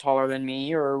 inches taller than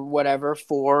me, or whatever,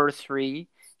 4 or 3,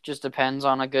 just depends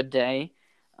on a good day.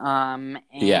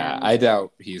 Yeah, I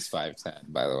doubt he's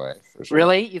 5'10", by the way. For sure.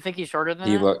 Really? You think he's shorter than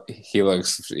that? He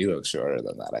looks shorter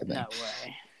than that, I think. No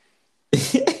way.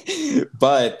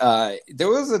 But there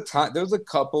was a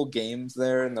couple games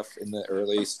there in the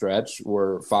early stretch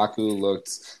where Facu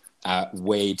looked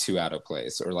way too out of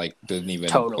place, or like didn't even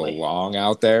Totally. belong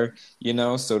out there,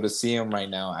 So to see him right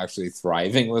now actually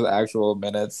thriving with actual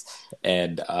minutes,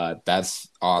 and that's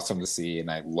awesome to see, and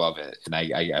I love it, and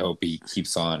I hope he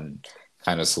keeps on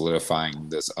kind of solidifying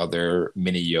this other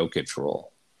mini Jokic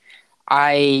role.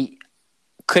 I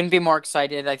couldn't be more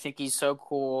excited. I think he's so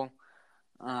cool.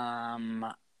 I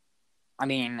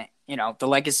mean, the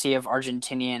legacy of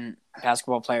Argentinian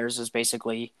basketball players is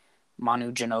basically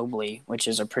Manu Ginobili, which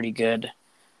is a pretty good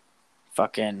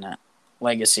fucking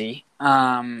legacy.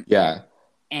 Yeah.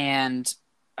 And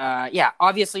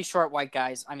obviously short white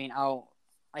guys. I mean,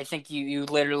 I think you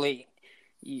literally,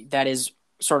 that is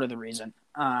sort of the reason.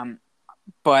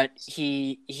 But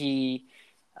I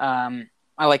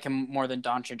like him more than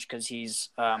Doncic because he's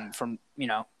from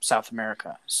South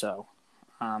America, so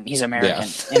he's American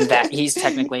in that he's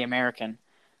technically American.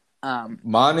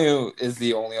 Manu is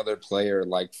the only other player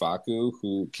like Facu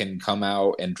who can come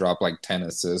out and drop like 10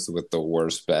 assists with the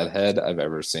worst bedhead I've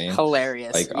ever seen.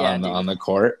 Hilarious, like on the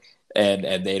court,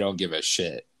 and they don't give a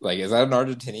shit. Like, is that an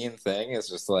Argentinian thing? It's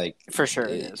just like, for sure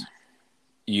it is.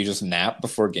 You just nap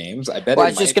before games? I bet. Well,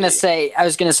 I was gonna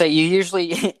say you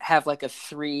usually have like a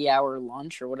 3-hour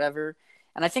lunch or whatever,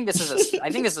 and I think this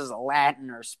is a Latin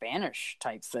or Spanish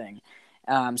type thing,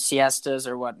 siestas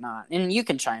or whatnot. And you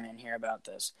can chime in here about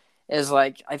this. Is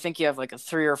like, I think you have like a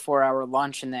 3 or 4 hour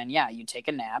lunch, and then you take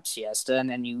a nap, siesta, and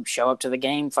then you show up to the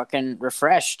game fucking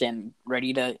refreshed and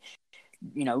ready to,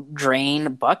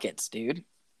 drain buckets, dude.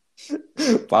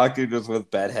 Baku just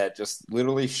with bedhead, just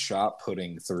literally shot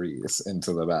putting threes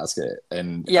into the basket,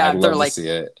 and I love to see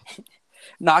it.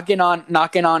 knocking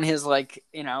on his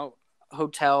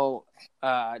hotel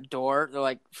door. They're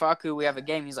like, "Facu, we have a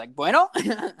game." He's like, "Bueno."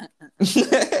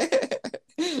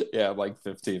 Yeah, like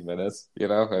 15 minutes, he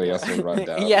has to run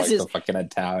down the fucking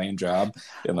Italian job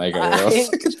and like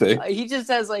thing. He just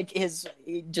has like his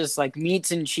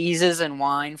meats and cheeses and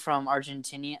wine from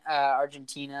Argentina.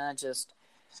 Just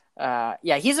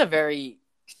he's a very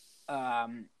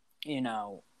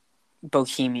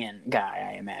bohemian guy.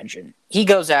 I imagine he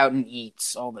goes out and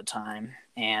eats all the time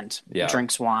and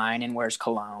drinks wine and wears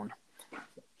cologne.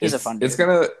 He's a fun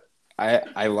dude.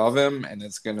 I love him, and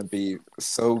it's going to be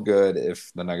so good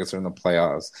if the Nuggets are in the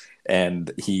playoffs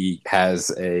and he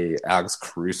has a Alex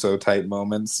Caruso type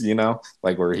moments,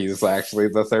 like where he's actually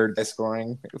the third guy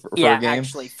scoring for a game. Yeah,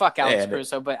 actually, fuck Alex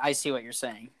Caruso, but I see what you're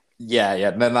saying. Yeah,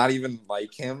 not even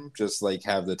like him, just like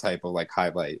have the type of like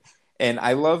highlight. And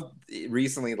I love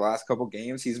recently the last couple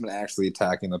games he's been actually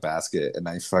attacking the basket, and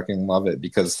I fucking love it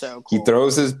because he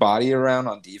throws his body around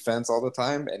on defense all the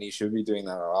time, and he should be doing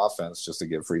that on offense just to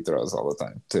get free throws all the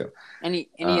time too. And he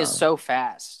is so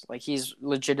fast, like he's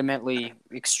legitimately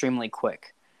extremely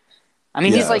quick. I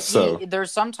mean, he's like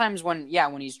there's sometimes when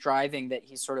he's driving that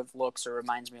he sort of looks or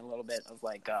reminds me a little bit of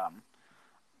like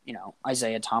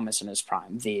Isaiah Thomas in his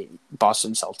prime, the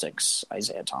Boston Celtics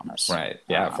Isaiah Thomas. Right.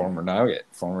 Yeah, former Nugget,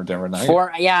 former Denver Nugget.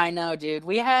 I know, dude.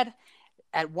 We had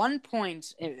at one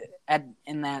point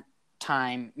in that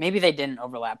time, maybe they didn't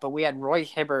overlap, but we had Roy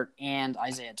Hibbert and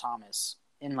Isaiah Thomas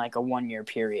in like a 1-year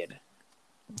period.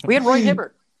 We had Roy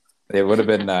Hibbert. It would have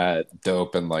been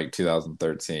dope in like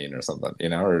 2013 or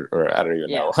something, or I don't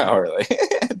even know how early.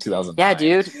 2009. Yeah,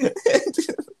 dude.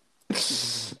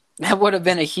 That would have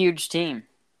been a huge team.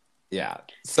 Yeah.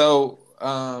 So,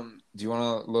 do you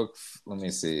want to look? Let me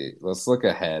see. Let's look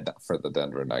ahead for the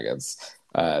Denver Nuggets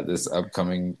this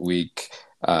upcoming week.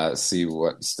 See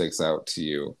what sticks out to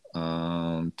you.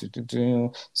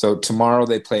 So tomorrow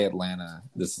they play Atlanta.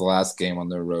 This is the last game on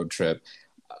their road trip.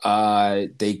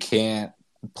 They can't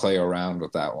play around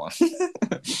with that one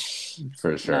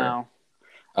for sure. No,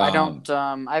 I don't.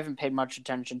 I haven't paid much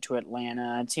attention to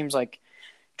Atlanta. It seems like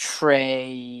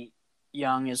Trae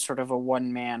Young is sort of a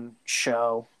one-man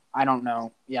show. I don't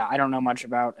know. Yeah, I don't know much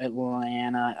about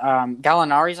Atlanta.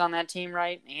 Gallinari's on that team,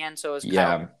 right? And so is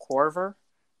Kyle Korver.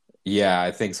 Yeah,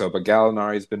 I think so. But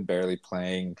Gallinari's been barely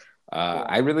playing.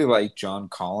 I really like John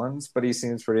Collins, but he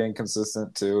seems pretty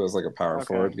inconsistent too as like a power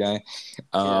forward guy.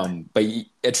 But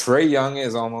Trae Young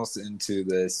is almost into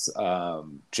this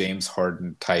James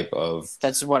Harden type of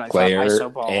that's what I player,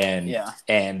 thought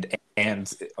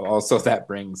and also that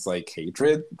brings like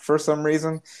hatred for some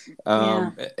reason.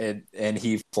 And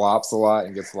he flops a lot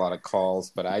and gets a lot of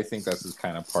calls, but I think that's just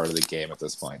kind of part of the game at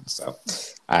this point. So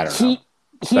I don't know.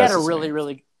 He had a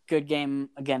really good game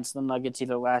against the Nuggets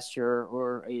either last year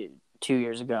or 2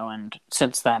 years ago, and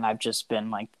since then I've just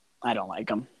been like, I don't like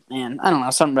him, and I don't know,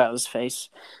 something about his face.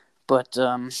 But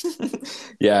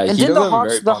yeah, he does have a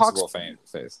very punchable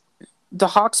face. The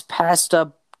Hawks passed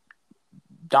up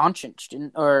Doncic,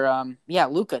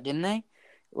 Luka, didn't they?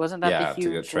 Wasn't that the Yeah, to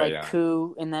get huge Trae like Young.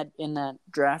 coup in that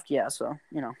draft? Yeah, so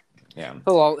Yeah.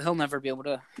 he'll never be able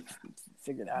to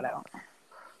figure that out.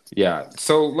 Yeah.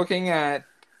 So looking at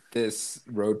this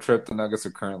road trip the Nuggets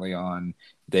are currently on,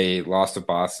 they lost to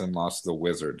Boston, lost to the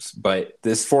Wizards. But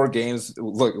this 4 games,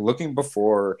 looking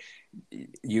before,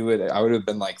 I would have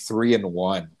been like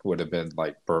 3-1 would have been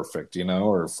like perfect,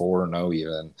 or 4-0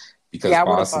 even, because Yeah, I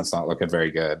would have thought. Boston's not looking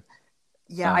very good.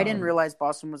 Yeah, I didn't realize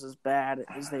Boston was as bad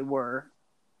as they were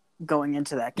going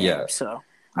into that game. Yeah. So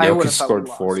I would Jokic have thought we scored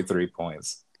lost. 43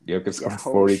 points. Jokic Yeah, scored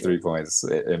holy 43 shit. points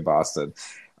in Boston.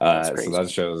 That's So crazy. that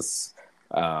shows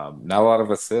not a lot of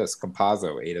assists.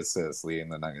 Campazzo, 8 assists, leading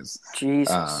the Nuggets.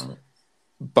 Jesus.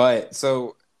 But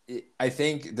so I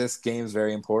think this game's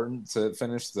very important to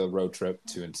finish the road trip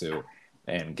 2-2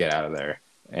 and get out of there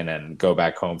and then go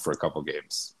back home for a couple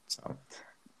games. So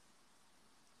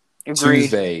Agreed.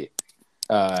 Tuesday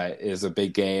is a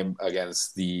big game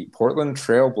against the Portland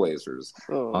Trailblazers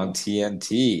on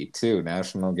TNT too,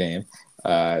 national game.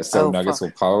 Nuggets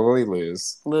will probably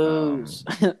lose.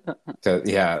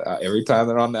 Every time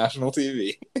they're on national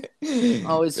TV,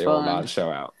 always they fun. will not show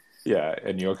out. Yeah,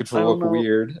 and Jokic will look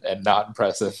weird and not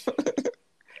impressive.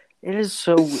 It is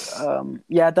so.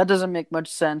 That doesn't make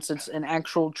much sense. It's an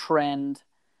actual trend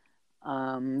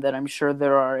that I'm sure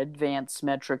there are advanced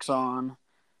metrics on.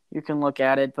 You can look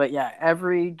at it, but yeah,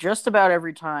 just about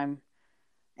every time,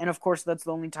 and of course that's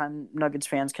the only time Nuggets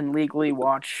fans can legally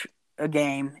watch a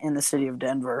game in the city of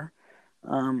Denver,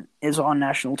 is on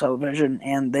national television,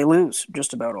 and they lose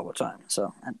just about all the time.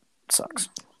 So that sucks.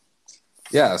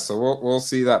 Yeah, so we'll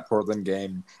see that Portland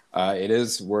game. It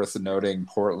is worth noting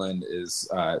Portland is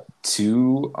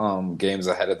 2 games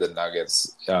ahead of the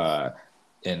Nuggets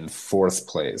in 4th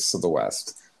place of the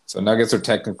West. So Nuggets are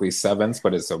technically 7th,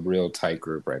 but it's a real tight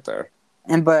group right there.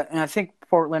 And I think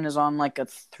Portland is on like a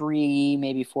 3,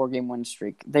 maybe 4-game win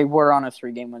streak. They were on a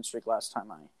 3-game win streak last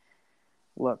time I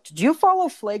looked. Do you follow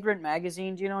Flagrant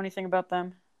Magazine? Do you know anything about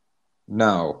them?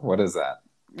 No. What is that?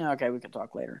 Okay, we can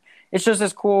talk later. It's just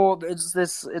this cool.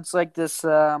 It's like this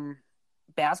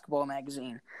basketball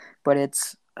magazine, but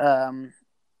it's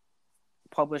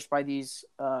published by these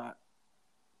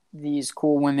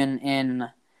cool women in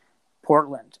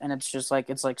Portland, and it's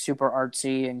super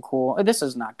artsy and cool. This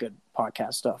is not good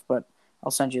podcast stuff, but I'll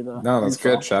send you the. No, that's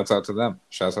info. Good. Shouts out to them.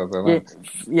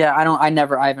 Yeah,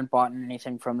 I haven't bought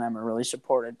anything from them or really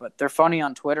supported, but they're funny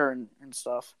on Twitter and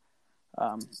stuff.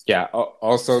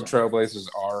 Also, Trailblazers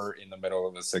are in the middle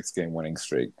of a 6-game winning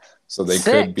streak, so they 6?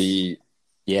 could be.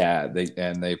 Yeah,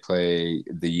 they play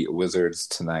the Wizards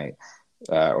tonight,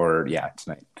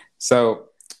 tonight. So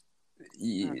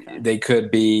they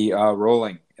could be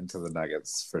rolling into the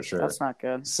Nuggets for sure. That's not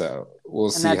good. So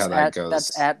we'll see how that goes.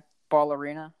 That's at Ball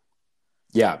Arena.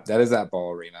 Yeah, that is at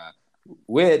Ball Arena.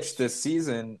 Which this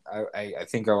season, I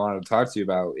think I wanted to talk to you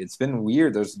about. It's been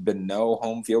weird. There's been no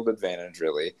home field advantage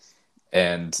really,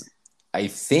 and I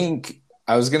think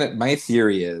my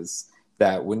theory is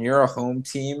that when you're a home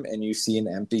team and you see an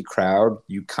empty crowd,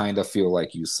 you kind of feel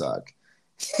like you suck.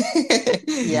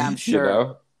 Yeah, I'm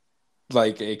sure.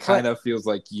 Like it kind of feels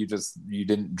like you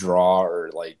didn't draw,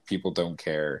 or like people don't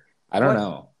care. I don't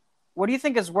know. What do you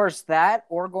think is worse, that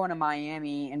or going to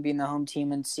Miami and being the home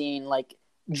team and seeing like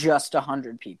just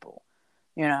 100 people,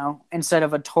 instead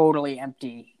of a totally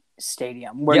empty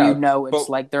stadium where it's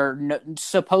like there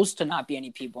supposed to not be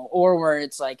any people, or where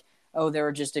it's like, oh, there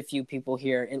are just a few people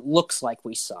here. It looks like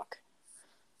we suck.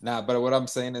 Nah, but what I'm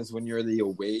saying is when you're the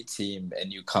away team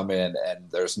and you come in and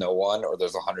there's no one, or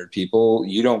there's 100 people,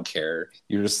 you don't care.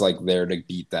 You're just like there to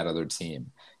beat that other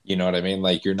team. You know what I mean?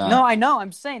 Like you're not. No, I know.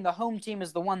 I'm saying the home team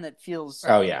is the one that feels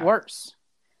worse.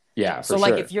 Yeah. So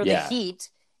like if you're the Heat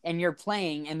and you're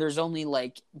playing and there's only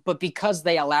but because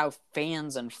they allow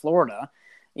fans in Florida,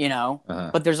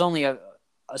 but there's only a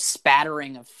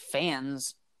spattering of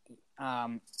fans.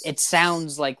 It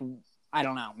sounds like, I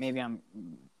don't know. Maybe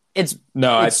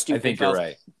I think you're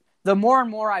right. The more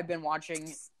and more I've been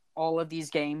watching all of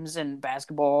these games and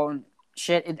basketball and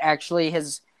shit, it actually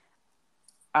has,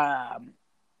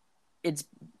 it's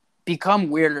become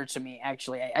weirder to me.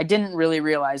 Actually, I didn't really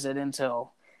realize it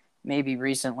until maybe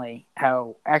recently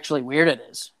how actually weird it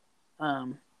is.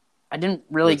 I didn't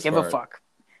really give a fuck.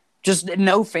 Just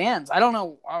no fans. I don't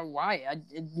know why.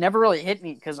 It never really hit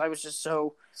me because I was just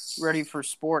so ready for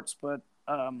sports, but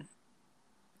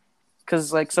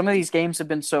because like some of these games have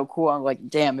been so cool. I'm like,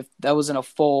 damn, if that was in a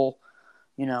full,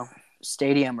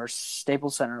 stadium or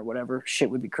Staples Center or whatever,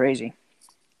 shit would be crazy.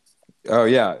 Oh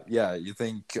yeah. You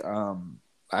think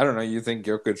I don't know. You think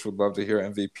Jokic would love to hear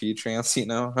MVP chants?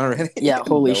 Already? Yeah.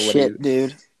 Holy shit,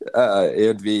 dude.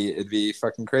 It'd be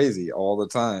fucking crazy all the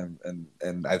time,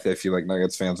 and I feel like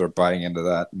Nuggets fans are buying into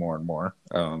that more and more.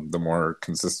 The more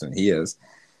consistent he is,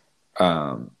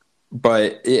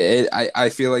 but I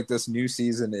feel like this new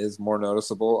season is more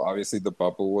noticeable. Obviously, the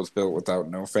bubble was built without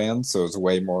no fans, so it's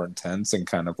way more intense and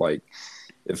kind of like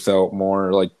it felt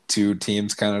more like two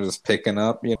teams kind of just picking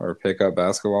up, or pick up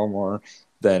basketball more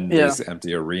than Yeah. these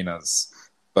empty arenas.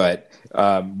 But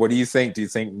what do you think? Do you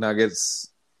think Nuggets,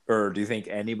 or do you think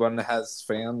anyone has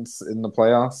fans in the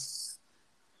playoffs?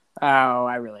 Oh,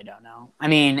 I really don't know. I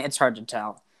mean, it's hard to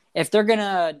tell. If they're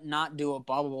gonna not do a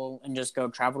bubble and just go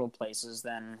travel to places,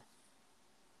 then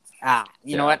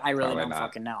you know Yeah, what? I really probably don't not.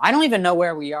 fucking know. I don't even know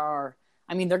where we are.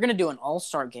 I mean, they're gonna do an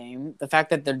All-Star game. The fact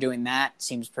that they're doing that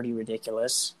seems pretty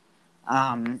ridiculous.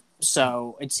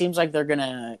 So it seems like they're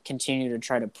gonna continue to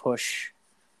try to push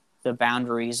the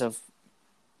boundaries of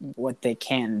what they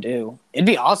can do. It'd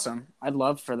be awesome. I'd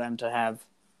love for them to have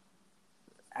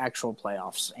actual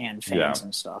playoffs and fans Yeah.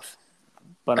 and stuff.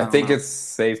 But I I don't think know. it's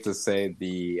safe to say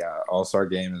the All-Star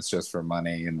game is just for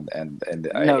money, and I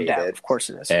No hate doubt, it. of course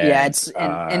it is. Yeah, And it's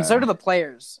and so do the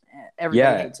players.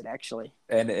 Everybody yeah, hates it actually.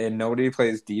 and nobody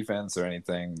plays defense or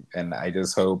anything. And I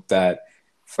just hope that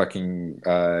fucking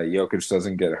Jokic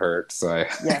doesn't get hurt. So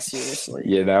Yeah,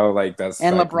 seriously. like that's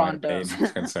And like my LeBron main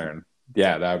does. concern.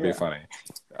 Yeah, that would be Yeah. funny.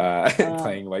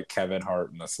 Playing like Kevin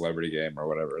Hart in a celebrity game or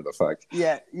whatever the fuck.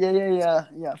 Yeah.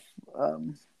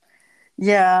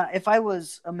 Yeah, if I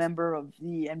was a member of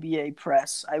the NBA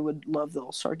press, I would love the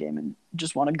All-Star game and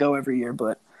just want to go every year,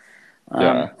 but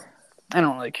Yeah. I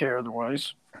don't really care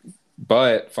otherwise.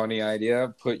 But funny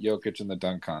idea, put Jokic in the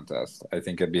dunk contest. I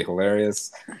think it'd be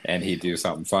hilarious, and he'd do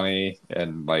something funny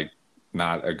and like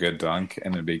not a good dunk,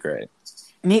 and it'd be great.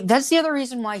 I mean, that's the other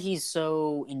reason why he's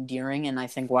so endearing, and I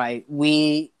think why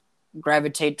we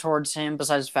gravitate towards him.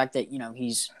 Besides the fact that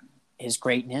his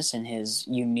greatness and his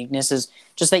uniqueness is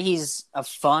just that he's a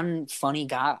funny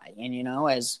guy, and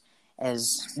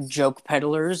as joke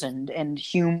peddlers and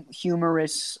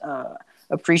humorous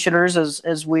appreciators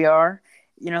as we are.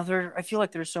 I feel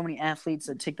like there's so many athletes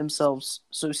that take themselves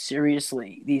so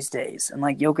seriously these days, and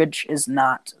like Jokic is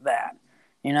not that.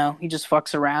 He just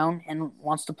fucks around and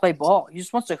wants to play ball. He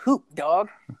just wants to hoop, dog.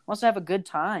 Wants to have a good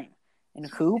time and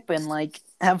hoop and like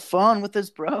have fun with his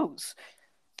bros.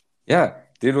 Yeah,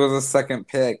 dude was a second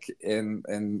pick in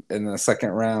the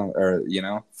second round, or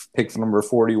pick number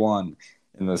 41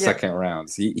 in the second round.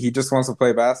 He just wants to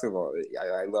play basketball.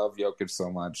 I love Jokic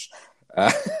so much.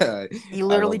 He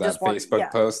literally I love just that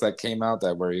Facebook post that came out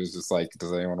where he was just like,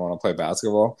 "Does anyone want to play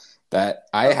babasketball?" That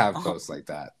I have posts like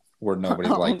that where nobody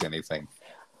liked anything.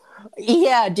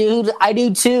 Yeah, dude, I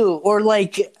do too. Or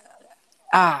like,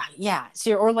 yeah.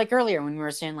 See, or like earlier when we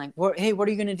were saying like, hey, what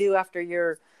are you gonna do after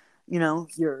your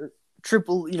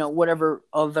triple, whatever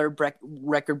other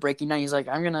record breaking night? He's like,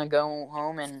 I'm gonna go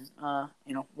home and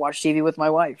watch TV with my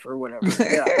wife or whatever.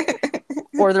 Yeah.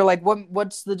 Or they're like,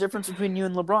 what's the difference between you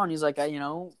and LeBron? He's like,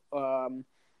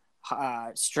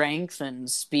 strength and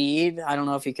speed. I don't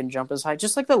know if he can jump as high.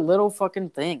 Just like the little fucking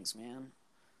things, man.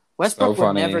 Westbrook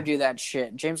would never do that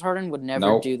shit. James Harden would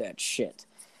never do that shit.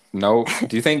 No.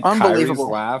 Do you think Kyrie's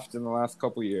laughed in the last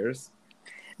couple years?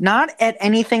 Not at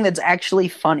anything that's actually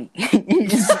funny.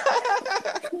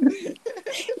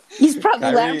 He's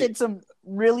probably laughed at some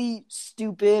really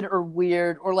stupid or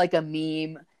weird or like a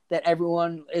meme that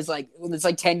everyone is like, it's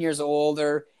like 10 years old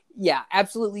or, yeah,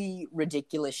 absolutely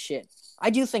ridiculous shit. I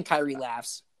do think Kyrie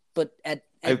laughs, but at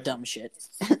dumb shit.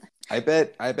 I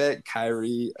bet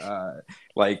Kyrie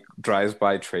like drives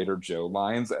by Trader Joe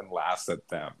lines and laughs at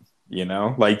them.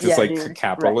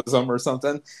 Capitalism or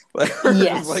something.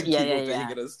 Yes, like yeah, people yeah.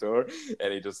 being in a store,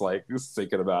 and he just like is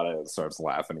thinking about it and starts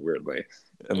laughing weirdly,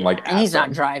 and he's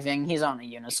not driving; he's on a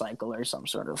unicycle or some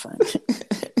sort of thing.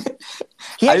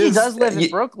 He actually does live in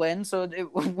Brooklyn, so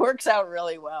it works out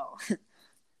really well.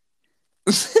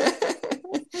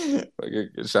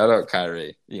 Shout out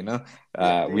Kyrie.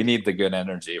 We need the good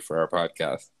energy for our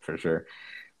podcast for sure.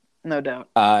 No doubt.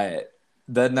 I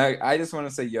just want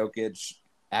to say Jokic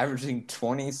averaging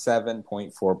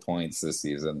 27.4 points this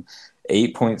season,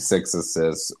 8.6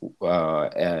 assists,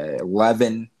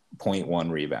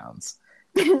 11.1 rebounds.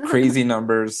 Crazy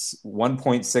numbers,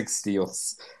 1.6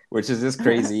 steals, which is just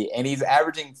crazy. And he's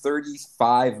averaging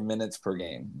 35 minutes per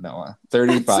game, Noah.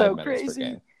 35 minutes per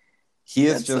game. He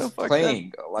is just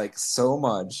playing like so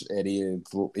much, and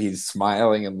he's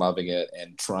smiling and loving it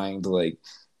and trying to like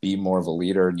be more of a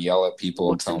leader and yell at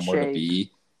people and tell them where to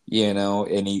be. And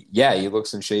he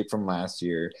looks in shape from last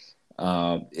year.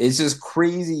 It's just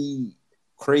crazy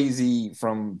crazy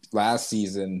from last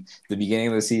season, the beginning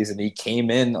of the season. He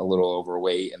came in a little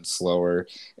overweight and slower,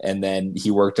 and then he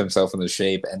worked himself into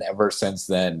shape. And ever since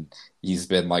then, he's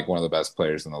been like one of the best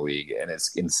players in the league, and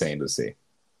it's insane to see.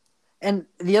 And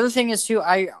the other thing is too,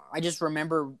 I just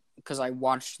remember because I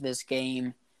watched this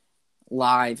game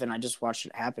live and I just watched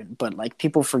it happen. But like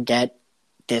people forget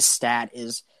this stat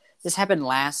is this happened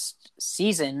last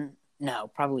season.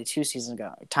 No, probably 2 seasons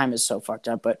ago. Time is so fucked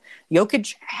up. But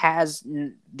Jokic has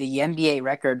the NBA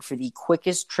record for the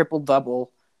quickest triple-double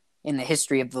in the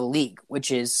history of the league, which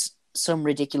is some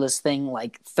ridiculous thing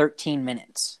like 13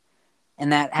 minutes.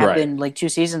 And that happened like 2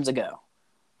 seasons ago.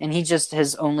 And he just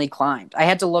has only climbed. I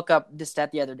had to look up this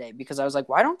stat the other day because I was like,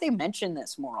 why don't they mention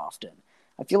this more often?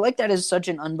 I feel like that is such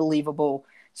an unbelievable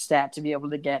stat to be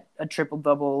able to get a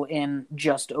triple-double in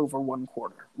just over 1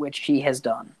 quarter, which he has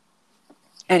done.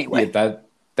 Anyway,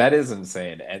 that is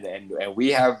insane, and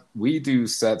we do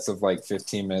sets of like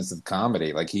 15 minutes of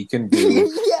comedy. Like he can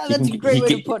do, yeah, that's a great way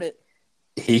to put it.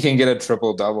 He can get a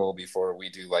triple double before we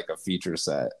do like a feature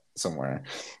set somewhere.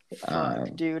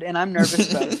 Fuck, dude, and I'm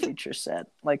nervous about a feature set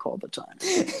like all the time.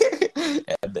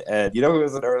 and you know who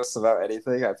isn't nervous about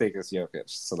anything? I think it's Jokic.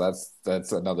 So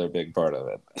that's another big part of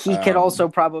it. He could also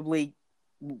probably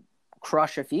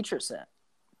crush a feature set.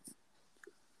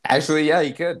 Actually, yeah,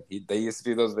 he could. They used to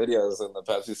do those videos in the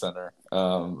Pepsi Center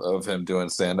of him doing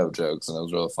stand-up jokes, and it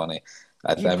was real funny.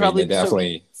 I mean, they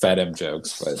definitely fed him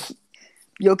jokes, but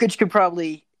Jokic could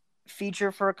probably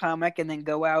feature for a comic and then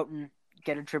go out and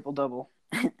get a triple-double,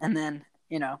 and then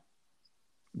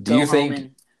do you think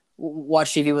and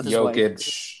watch TV with his wife?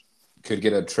 Jokic could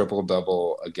get a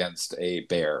triple-double against a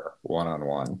bear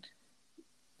one-on-one?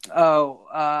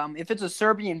 Oh, if it's a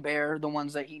Serbian bear, the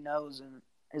ones that he knows and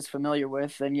is familiar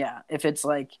with, then yeah. If it's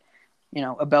like,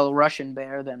 a Belarusian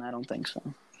bear, then I don't think so.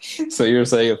 So you're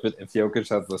saying if Jokic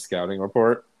has the scouting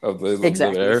report of the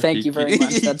exactly, the bear, thank you very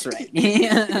much. That's right. he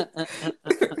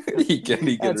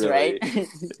can That's really, right.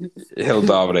 He'll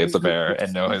dominate the bear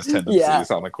and know his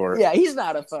tendencies on the court. Yeah, he's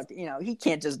not a he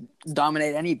can't just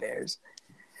dominate any bears.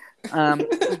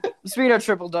 Speaking of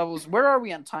triple doubles, where are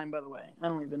we on time? By the way,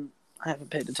 I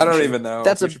haven't paid attention. I don't even know.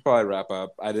 We should probably wrap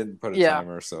up. I didn't put a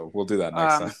timer, so we'll do that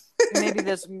next time.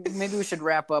 Maybe we should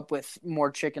wrap up with more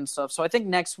chicken stuff. So I think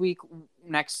next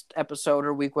episode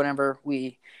or week, whenever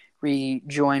we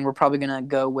rejoin, we're probably gonna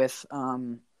go with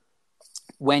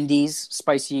Wendy's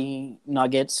spicy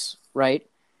nuggets, right?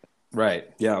 Right.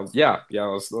 Yeah.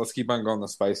 Let's keep on going the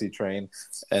spicy train,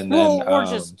 and then or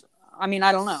just. I mean,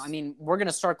 I don't know. I mean, we're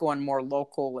gonna start going more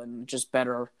local and just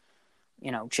better.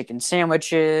 Chicken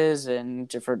sandwiches and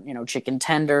different, chicken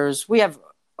tenders. We have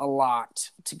a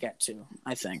lot to get to,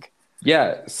 I think.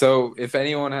 Yeah. So if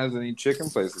anyone has any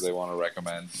chicken places they want to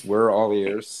recommend, we're all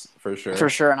ears for sure. For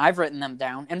sure. And I've written them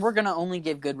down. And we're going to only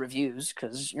give good reviews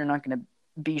because you're not going to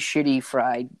be shitty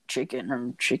fried chicken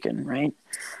or chicken, right?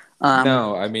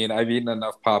 No, I mean, I've eaten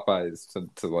enough Popeyes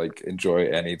to like enjoy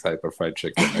any type of fried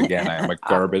chicken. Again, I am a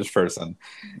garbage person.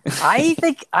 That's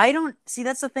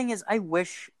the thing is I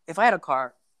wish if I had a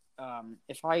car,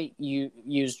 if I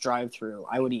used drive-through,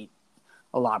 I would eat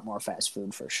a lot more fast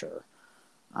food for sure.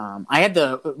 I had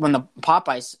when the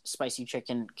Popeyes spicy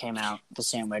chicken came out, the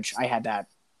sandwich, I had that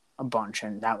a bunch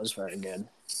and that was very good.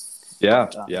 Yeah.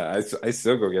 I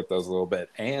still go get those a little bit.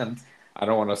 And I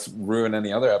don't want to ruin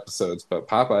any other episodes, but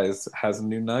Popeyes has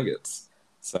new nuggets.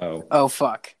 So. Oh,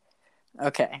 fuck.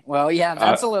 Okay. Well, yeah,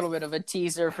 that's a little bit of a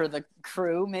teaser for the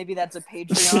crew. Maybe that's a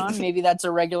Patreon. Maybe that's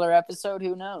a regular episode.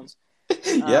 Who knows?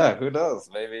 Yeah, who knows?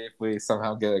 Maybe if we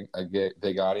somehow get a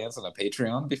big audience on a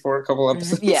Patreon before a couple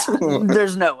episodes. Yeah,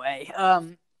 there's no way.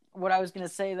 What I was going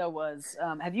to say, though, was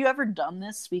have you ever done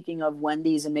this? Speaking of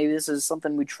Wendy's, and maybe this is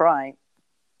something we try,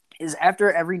 is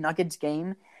after every Nuggets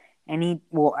game,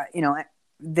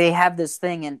 they have this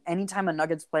thing, and anytime a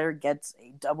Nuggets player gets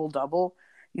a double-double,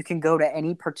 you can go to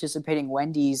any participating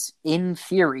Wendy's in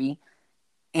theory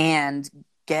and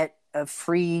get a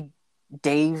free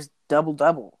Dave's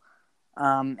double-double.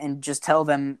 And just tell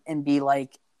them and be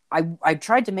like, I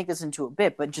tried to make this into a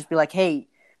bit, but just be like, hey,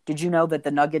 did you know that the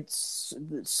Nuggets,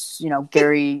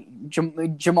 Gary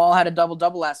Jamal had a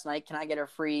double-double last night? Can I get a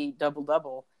free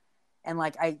double-double? And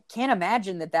like, I can't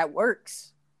imagine that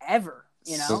works ever.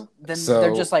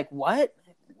 They're just like, what?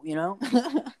 I'm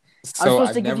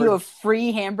supposed to give you a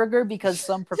free hamburger because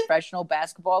some professional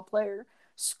basketball player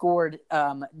scored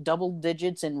double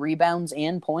digits in rebounds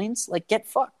and points. Like, get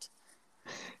fucked.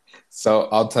 So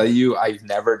I'll tell you, I've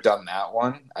never done that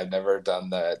one. I've never done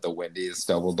the Wendy's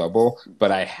double-double,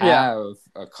 but I have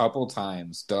a couple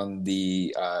times done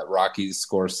the Rockies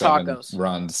score 7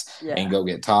 runs and go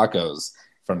get tacos.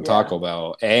 from Taco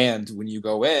Bell. And when you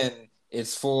go in,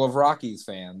 it's full of Rockies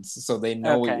fans, so they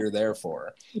know what you're there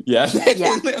for. Yeah.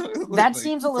 That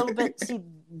seems a little bit.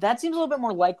 That seems a little bit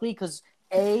more likely because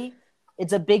A,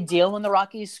 it's a big deal when the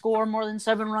Rockies score more than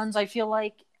 7 runs. I feel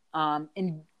like,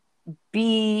 and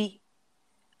B,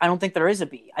 I don't think there is a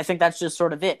B. I think that's just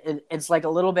sort of it. It's like a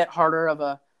little bit harder of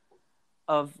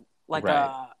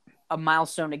a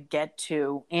milestone to get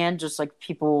to, and just like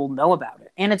people know about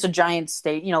it. And it's a giant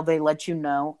state. You know, they let you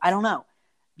know. I don't know.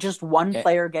 Just one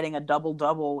player getting a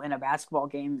double-double in a basketball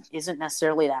game isn't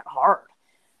necessarily that hard.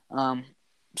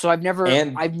 So I've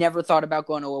never thought about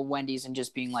going to a Wendy's and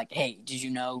just being like, "Hey, did you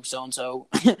know so and so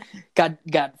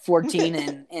got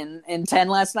 14 and 10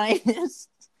 last night?"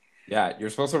 Yeah, you're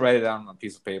supposed to write it down on a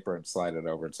piece of paper and slide it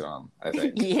over to him, I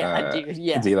think. Dude,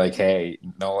 yeah. Be like, hey,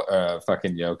 no,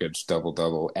 fucking Jokic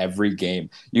double-double every game.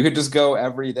 You could just go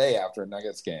every day after a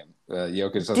Nuggets game.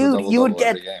 Jokic does a double-double you would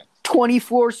get every game.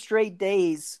 24 straight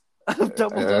days of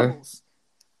double-doubles.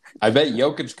 I bet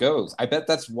Jokic goes. I bet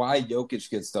that's why Jokic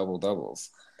gets double-doubles.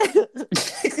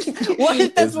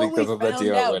 What? That's what we found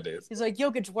out. He's like,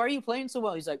 Jokic, why are you playing so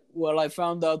well? He's like, well, I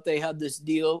found out they had this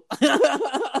deal.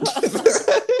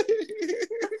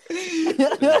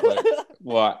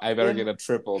 Well, I better get a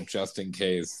triple just in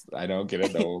case I don't get a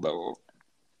double-double.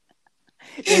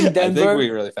 In Denver, I think we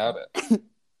really found it.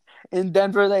 In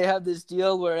Denver, they have this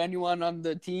deal where anyone on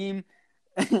the team...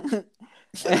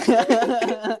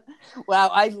 Wow,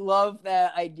 I love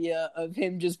that idea of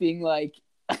him just being like,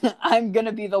 I'm going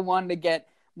to be the one to get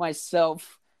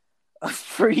myself a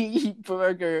free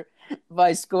burger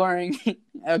by scoring.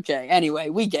 Okay, anyway,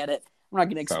 we get it. I'm not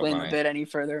going to explain the bit any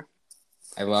further.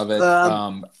 I love it.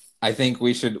 I think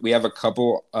we have a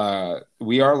couple,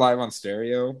 we are live on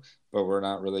stereo, but we're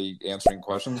not really answering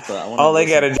questions. But I want oh,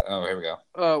 here we go.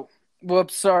 Oh,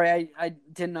 whoops, sorry. I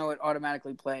didn't know it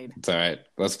automatically played. It's all right.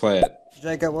 Let's play it.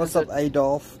 Jacob, what's up,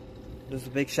 Adolf? Just a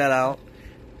big shout out.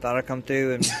 Thought I'd come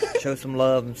through and show some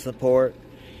love and support.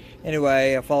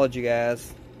 Anyway, I followed you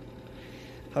guys.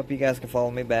 Hope you guys can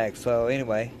follow me back. So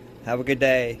anyway, have a good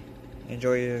day.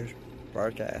 Enjoy your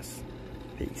broadcast.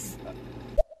 Peace.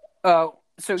 Oh,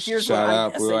 so here's Shout what I'm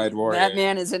out, guessing. Blue-Eyed Warrior. That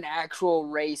man is an actual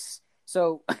race.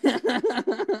 So,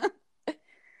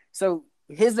 so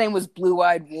his name was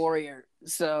Blue-Eyed Warrior.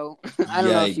 So I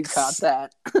don't know if you caught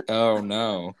that. Oh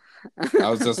no. I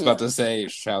was just about to say,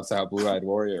 shouts out Blue-Eyed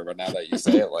Warrior, but now that you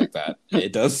say it like that,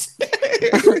 it does.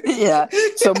 Yeah.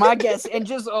 So my guess, and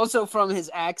just also from his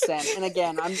accent, and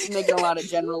again, I'm making a lot of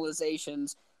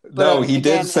generalizaes. No, he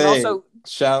did say, also,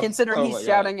 considering he's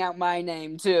shouting out my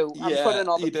name too, I'm putting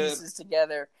all the pieces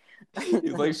together.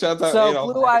 He's like, shouts out,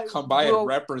 so come by and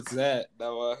represent,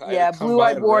 Noah. Yeah,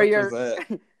 Blue-Eyed Warrior.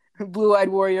 Blue-Eyed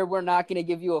Warrior, we're not going to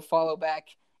give you a follow back,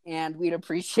 and we'd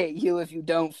appreciate you if you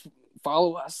don't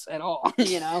follow us at all,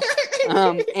 you know?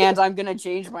 And I'm going to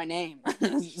change my name.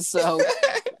 So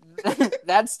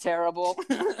that's terrible.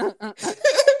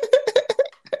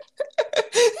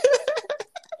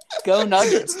 Go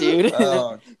Nuggets, dude.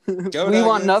 We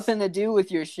want nothing to do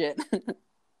with your shit.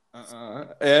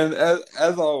 And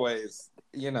as always,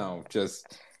 you know, just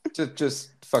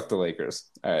fuck the Lakers.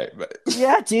 All right, but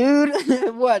yeah,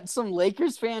 dude. What? Some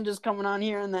Lakers fan just coming on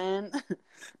here and then.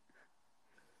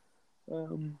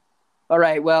 All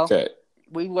right. Well,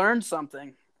 we learned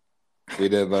something. We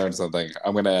did learn something.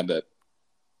 I'm gonna end it.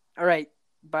 All right.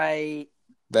 Bye.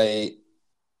 Bye.